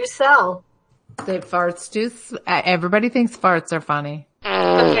 farts do sell. Farts do. Everybody thinks farts are funny.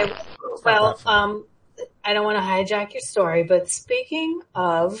 Okay. Well, I don't want to hijack your story, but speaking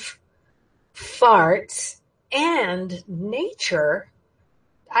of farts and nature,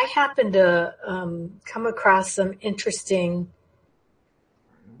 I happened to come across some interesting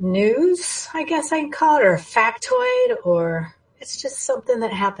news, I guess I can call it, or a factoid, or it's just something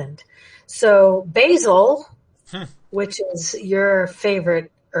that happened. So basil, which is your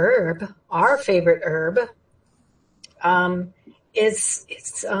favorite herb, our favorite herb,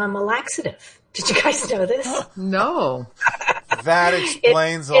 it's a laxative. Did you guys know this? No. That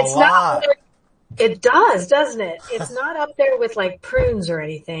explains a lot. It does, doesn't it? It's not up there with like prunes or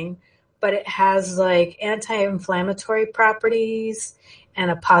anything, but it has like anti-inflammatory properties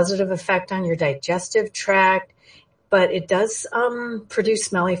and a positive effect on your digestive tract. But it does produce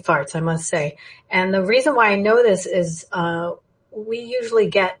smelly farts, I must say. And the reason why I know this is we usually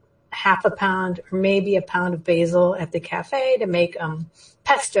get half a pound or maybe a pound of basil at the cafe to make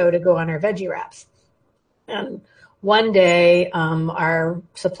pesto to go on our veggie wraps. And one day, our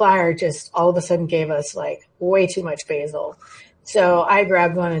supplier just all of a sudden gave us like way too much basil. So I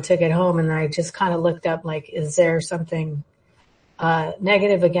grabbed one and took it home, and I just kind of looked up like, is there something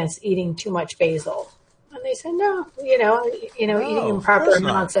negative against eating too much basil? And they said, no, eating in proper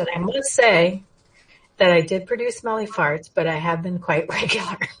amounts. And I must say that I did produce smelly farts, but I have been quite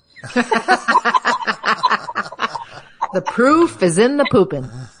regular. The proof is in the pooping.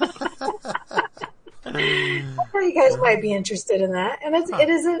 You guys might be interested in that. And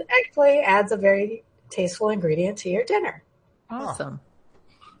it actually adds a very tasteful ingredient to your dinner. Awesome.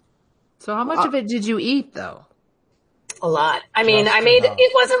 So how much of it did you eat though? A lot. I mean,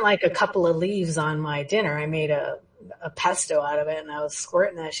 it wasn't like a couple of leaves on my dinner. I made a pesto out of it, and I was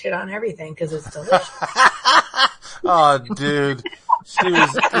squirting that shit on everything because it's delicious. Oh, dude. She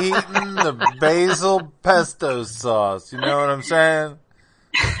was eating the basil pesto sauce. You know what I'm saying?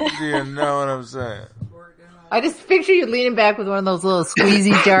 Do you know what I'm saying? I just picture you leaning back with one of those little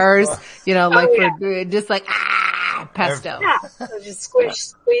squeezy jars, for just like, pesto. Yeah, so just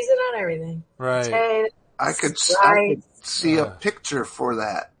squeeze it on everything. Right. Potato, I could see a picture for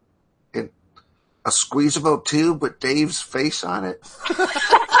that. A squeezable tube with Dave's face on it. Well,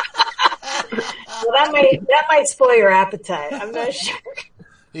 that might spoil your appetite. I'm not sure.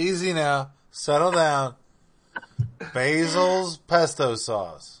 Easy now. Settle down. Basil's pesto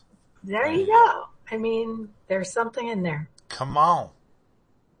sauce. There you go. I mean, there's something in there. Come on.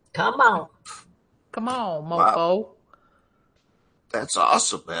 Come on, mofo. Wow. That's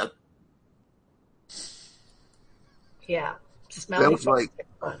awesome, man. Yeah. Smelly That was farts.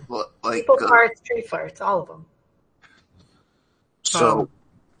 like People farts, tree farts, all of them. So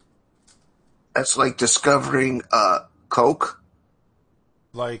that's like discovering Coke.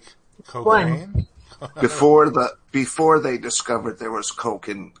 Like cocaine? Before they discovered there was Coke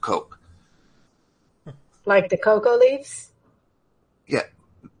in Coke. Like the cocoa leaves? Yeah.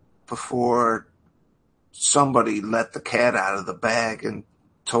 Before somebody let the cat out of the bag and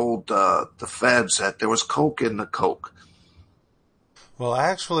told the feds that there was Coke in the Coke. Well,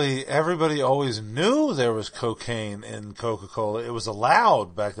 actually, everybody always knew there was cocaine in Coca-Cola. It was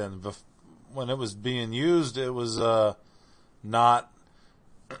allowed back then. When it was being used, it was not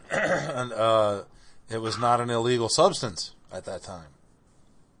it was not an illegal substance at that time.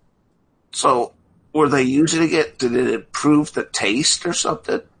 So, were they using it? Did it improve the taste or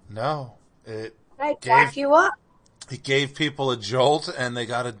something? No, I'd back you up. It gave people a jolt, and they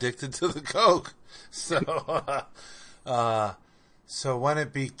got addicted to the Coke. So, so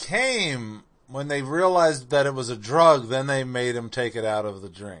when they realized that it was a drug, then they made him take it out of the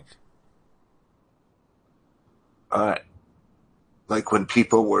drink. Like when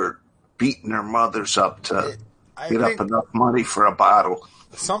people were beating their mothers up to get up enough money for a bottle.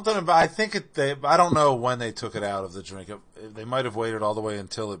 Something about, I don't know when they took it out of the drink. They might have waited all the way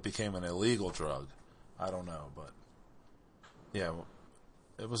until it became an illegal drug. I don't know, but yeah,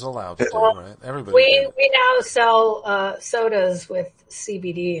 it was allowed to do, right? Everybody we now sell sodas with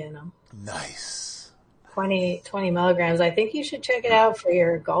CBD in them. Nice. 20 milligrams. I think you should check it out for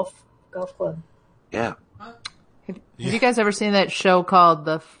your golf club. Yeah. Have you guys ever seen that show called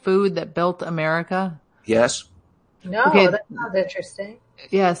The Food That Built America? Yes. No, Okay. that sounds interesting.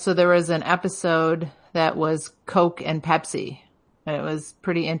 Yeah, so there was an episode that was Coke and Pepsi, and it was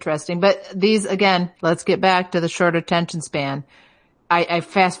pretty interesting. But these, again, let's get back to the short attention span. I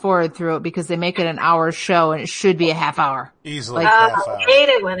fast forward through it because they make it an hour show, and it should be a half hour. Easily I hate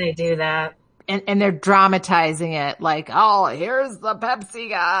it when they do that. And they're dramatizing it like, oh, here's the Pepsi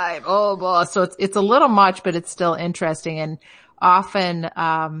guy, blah, blah. So it's a little much, but it's still interesting. And often,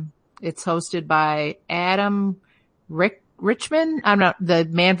 it's hosted by Adam Richman. I'm not the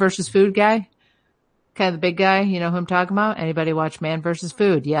Man vs. Food guy, kind of the big guy. You know who I'm talking about? Anybody watch Man vs.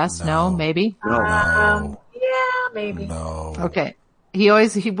 Food? Yes, no, maybe. Yeah, maybe. No. Okay. He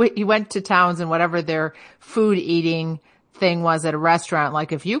went to towns and whatever their food eating thing was at a restaurant.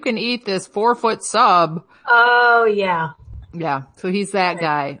 Like, if you can eat this 4-foot sub. Oh, yeah. Yeah. So he's that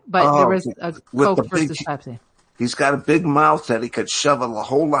guy. But there was a Coke versus Pepsi. He's got a big mouth that he could shovel a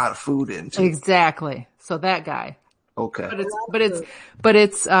whole lot of food into. Exactly. So that guy. Okay. But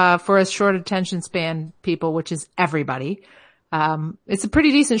it's for a short attention span people, which is everybody. It's a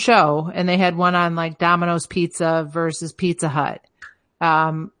pretty decent show. And they had one on like Domino's Pizza versus Pizza Hut.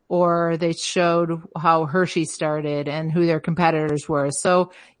 Or they showed how Hershey started and who their competitors were.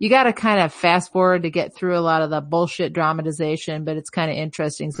 So you got to kind of fast forward to get through a lot of the bullshit dramatization, but it's kind of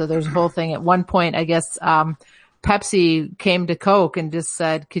interesting. So there's a whole thing. At one point, I guess, Pepsi came to Coke and just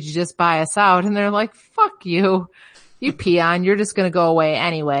said, could you just buy us out? And they're like, fuck you. You peon. You're just going to go away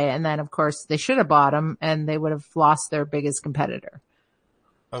anyway. And then of course they should have bought them and they would have lost their biggest competitor.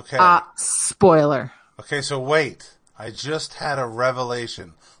 Okay. Spoiler. Okay. So wait, I just had a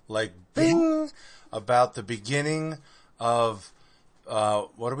revelation. Like, bing, about the beginning of,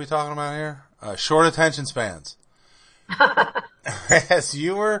 what are we talking about here? Short attention spans. As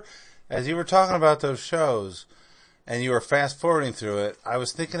you were talking about those shows and you were fast forwarding through it, I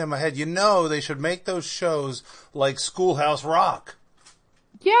was thinking in my head, they should make those shows like Schoolhouse Rock.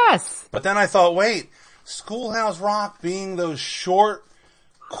 Yes. But then I thought, wait, Schoolhouse Rock being those short,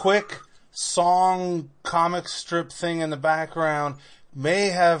 quick song comic strip thing in the background may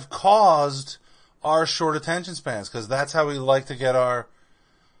have caused our short attention spans, because that's how we like to get our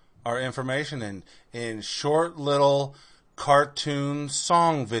information in short little cartoon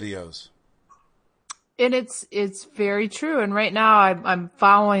song videos. And it's very true. And right now I'm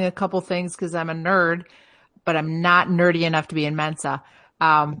following a couple things because I'm a nerd, but I'm not nerdy enough to be in Mensa.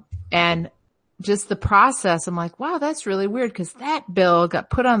 And just the process, I'm like, wow, that's really weird because that bill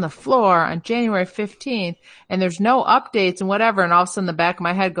got put on the floor on January 15th and there's no updates and whatever. And all of a sudden the back of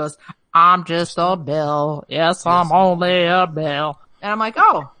my head goes, I'm just a bill. Yes, I'm only a bill. And I'm like,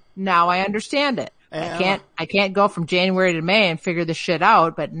 oh, now I understand it. I can't go from January to May and figure this shit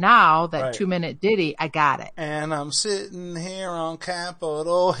out. But now that 2-minute ditty, I got it. And I'm sitting here on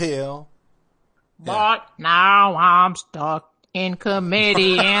Capitol Hill. But now I'm stuck in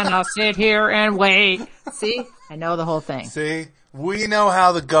committee and I'll sit here and wait. See? I know the whole thing. See? We know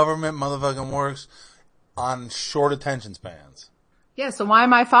how the government motherfucking works on short attention spans. Yeah, so why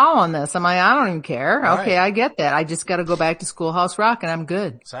am I following this? I'm like, I don't even care. All okay, right. I get that. I just gotta go back to Schoolhouse Rock and I'm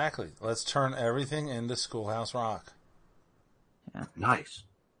good. Exactly. Let's turn everything into Schoolhouse Rock. Yeah. Nice.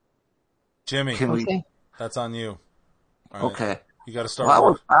 Jimmy, Okay. that's on you. All right. Okay. You gotta start.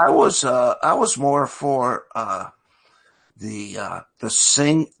 Well, I was more for,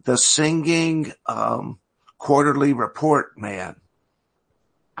 the singing, quarterly report man.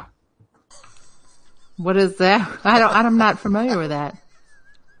 What is that? I'm not familiar with that.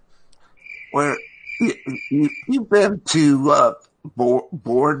 Where you've been to,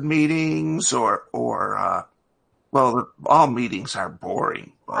 board meetings or well, all meetings are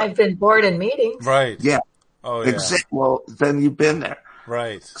boring. But I've been bored in meetings. Right. yeah. Oh, yeah. Well, then you've been there.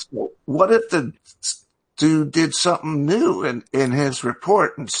 Right. So what if the dude did something new in his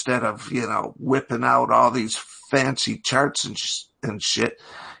report instead of, whipping out all these fancy charts and shit?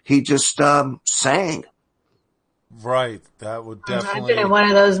 He just, sang. Right. That would definitely. I've been in one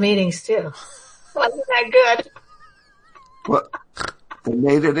of those meetings too. Wasn't that good? What? They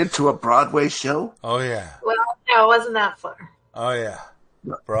made it into a Broadway show? Oh, yeah. Well, no, it wasn't that far. Oh, yeah.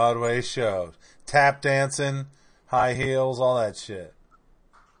 Broadway show. Tap dancing, high heels, all that shit.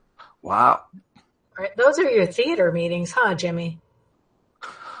 Wow. All right, those are your theater meetings, huh, Jimmy?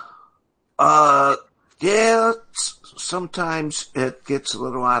 Yeah, sometimes it gets a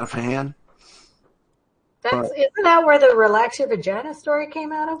little out of hand. Isn't that where the Relax Your Vagina story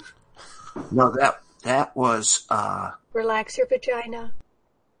came out of? No, that was Relax Your Vagina.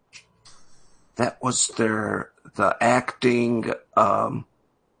 that was the acting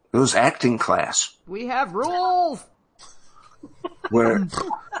it was acting class We have rules. where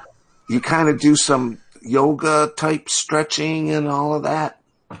you kind of do some yoga type stretching and all of that.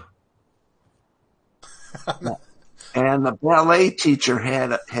 And the ballet teacher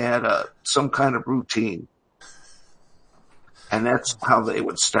had some kind of routine. And that's how they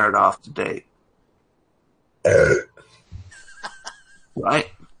would start off the day. Right?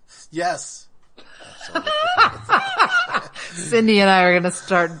 Yes. Cindy and I are going to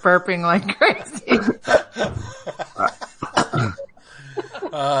start burping like crazy.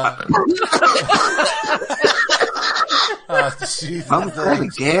 Jeez. I'm kind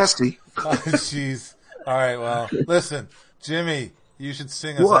of gassy. Jeez. All right, well, listen, Jimmy, you should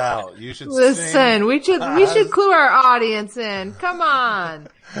sing us out. You should Listen, we should clue our audience in. Come on.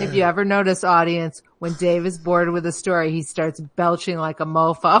 If you ever notice, audience, when Dave is bored with a story, he starts belching like a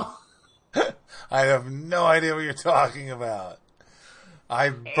mofo. I have no idea what you're talking about. I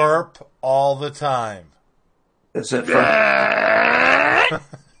burp all the time. Is it I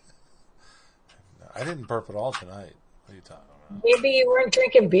didn't burp at all tonight. What are you talking about? Maybe you weren't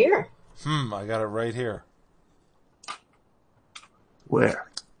drinking beer. I got it right here. where?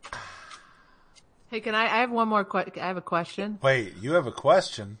 Hey, I have one more I have a question. Wait, you have a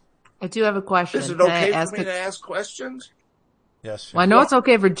question? I do have a question. Is it Can okay I for me to ask questions? Yes. Well, I know it's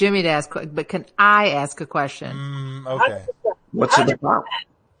okay for Jimmy to ask, but can I ask a question? Okay. What's it about?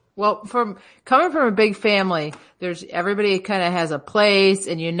 Well, coming from a big family, everybody kind of has a place,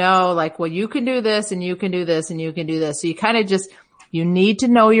 and like, well, you can do this and you can do this and you can do this. So you kind of you need to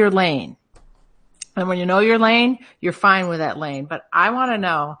know your lane. And when you know your lane, you're fine with that lane. But I want to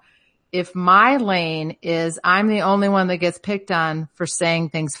know if my lane is I'm the only one that gets picked on for saying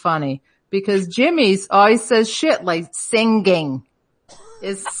things funny, because Jimmy's always says shit like singing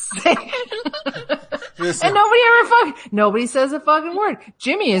is singing. And nobody says a fucking word.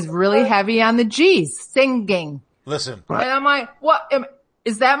 Jimmy is really heavy on the G's, singing. Listen. And I'm like,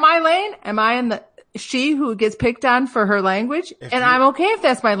 is that my lane? Am I in she who gets picked on for her language? I'm okay if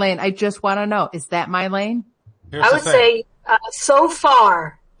that's my lane. I just want to know, is that my lane? I would say, so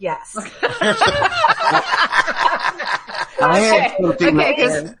far, yes.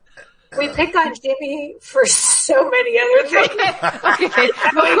 We pick on Jimmy for so many other things. Okay,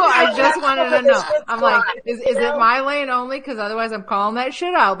 cool. I just wanted to know. I'm like, is it my lane only? Because otherwise I'm calling that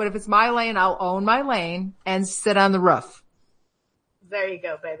shit out. But if it's my lane, I'll own my lane and sit on the roof. There you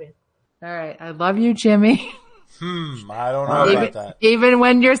go, baby. All right. I love you, Jimmy. I don't know about that. Even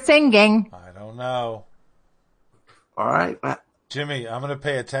when you're singing. I don't know. All right. Jimmy, I'm going to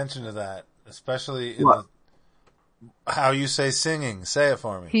pay attention to that, especially in how you say singing. Say it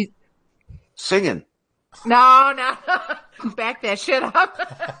for me. Singing. No. Back that shit up.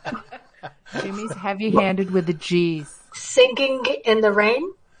 Jimmy's heavy-handed with the G's. Singing in the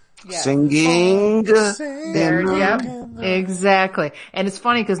rain? Yeah. Singing. Yep, exactly. And it's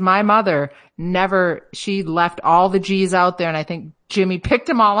funny because my mother she left all the G's out there, and I think Jimmy picked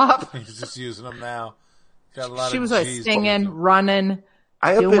them all up. He's just using them now. Got a lot she of was G's like singing, running.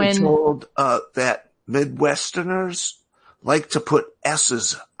 I have been told that Midwesterners like to put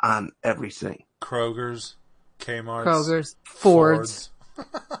S's on everything. Kroger's, Kmart's, Fords.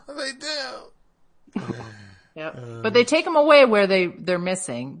 They do. Yep. But they take them away where they're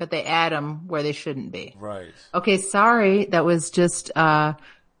missing, but they add them where they shouldn't be. Right. Okay, sorry. That was just Endus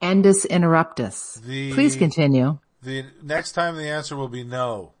Interruptus. Please continue. The next time the answer will be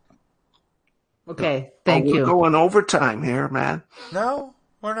no. Okay, thank you. We're going overtime here, man. No,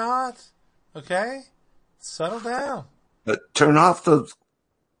 we're not. Okay? Settle down. Turn off the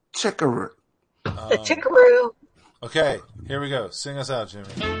chickaroo. The chickaroo. Okay, here we go. Sing us out, Jimmy.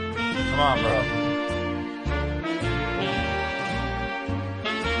 Come on, bro.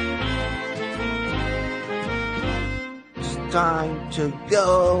 Time to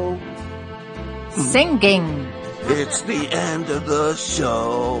go. Singing. It's the end of the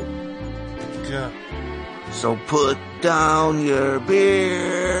show. Yeah. So put down your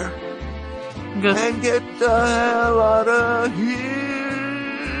beer and get the hell out of here.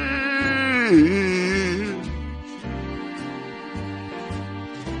 beer.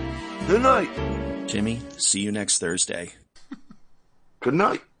 Good night. Jimmy, see you next Thursday. Good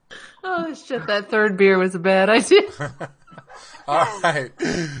night. Oh shit, that third beer was a bad idea. All right.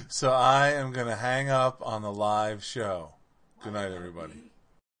 So I am going to hang up on the live show. Good night, everybody.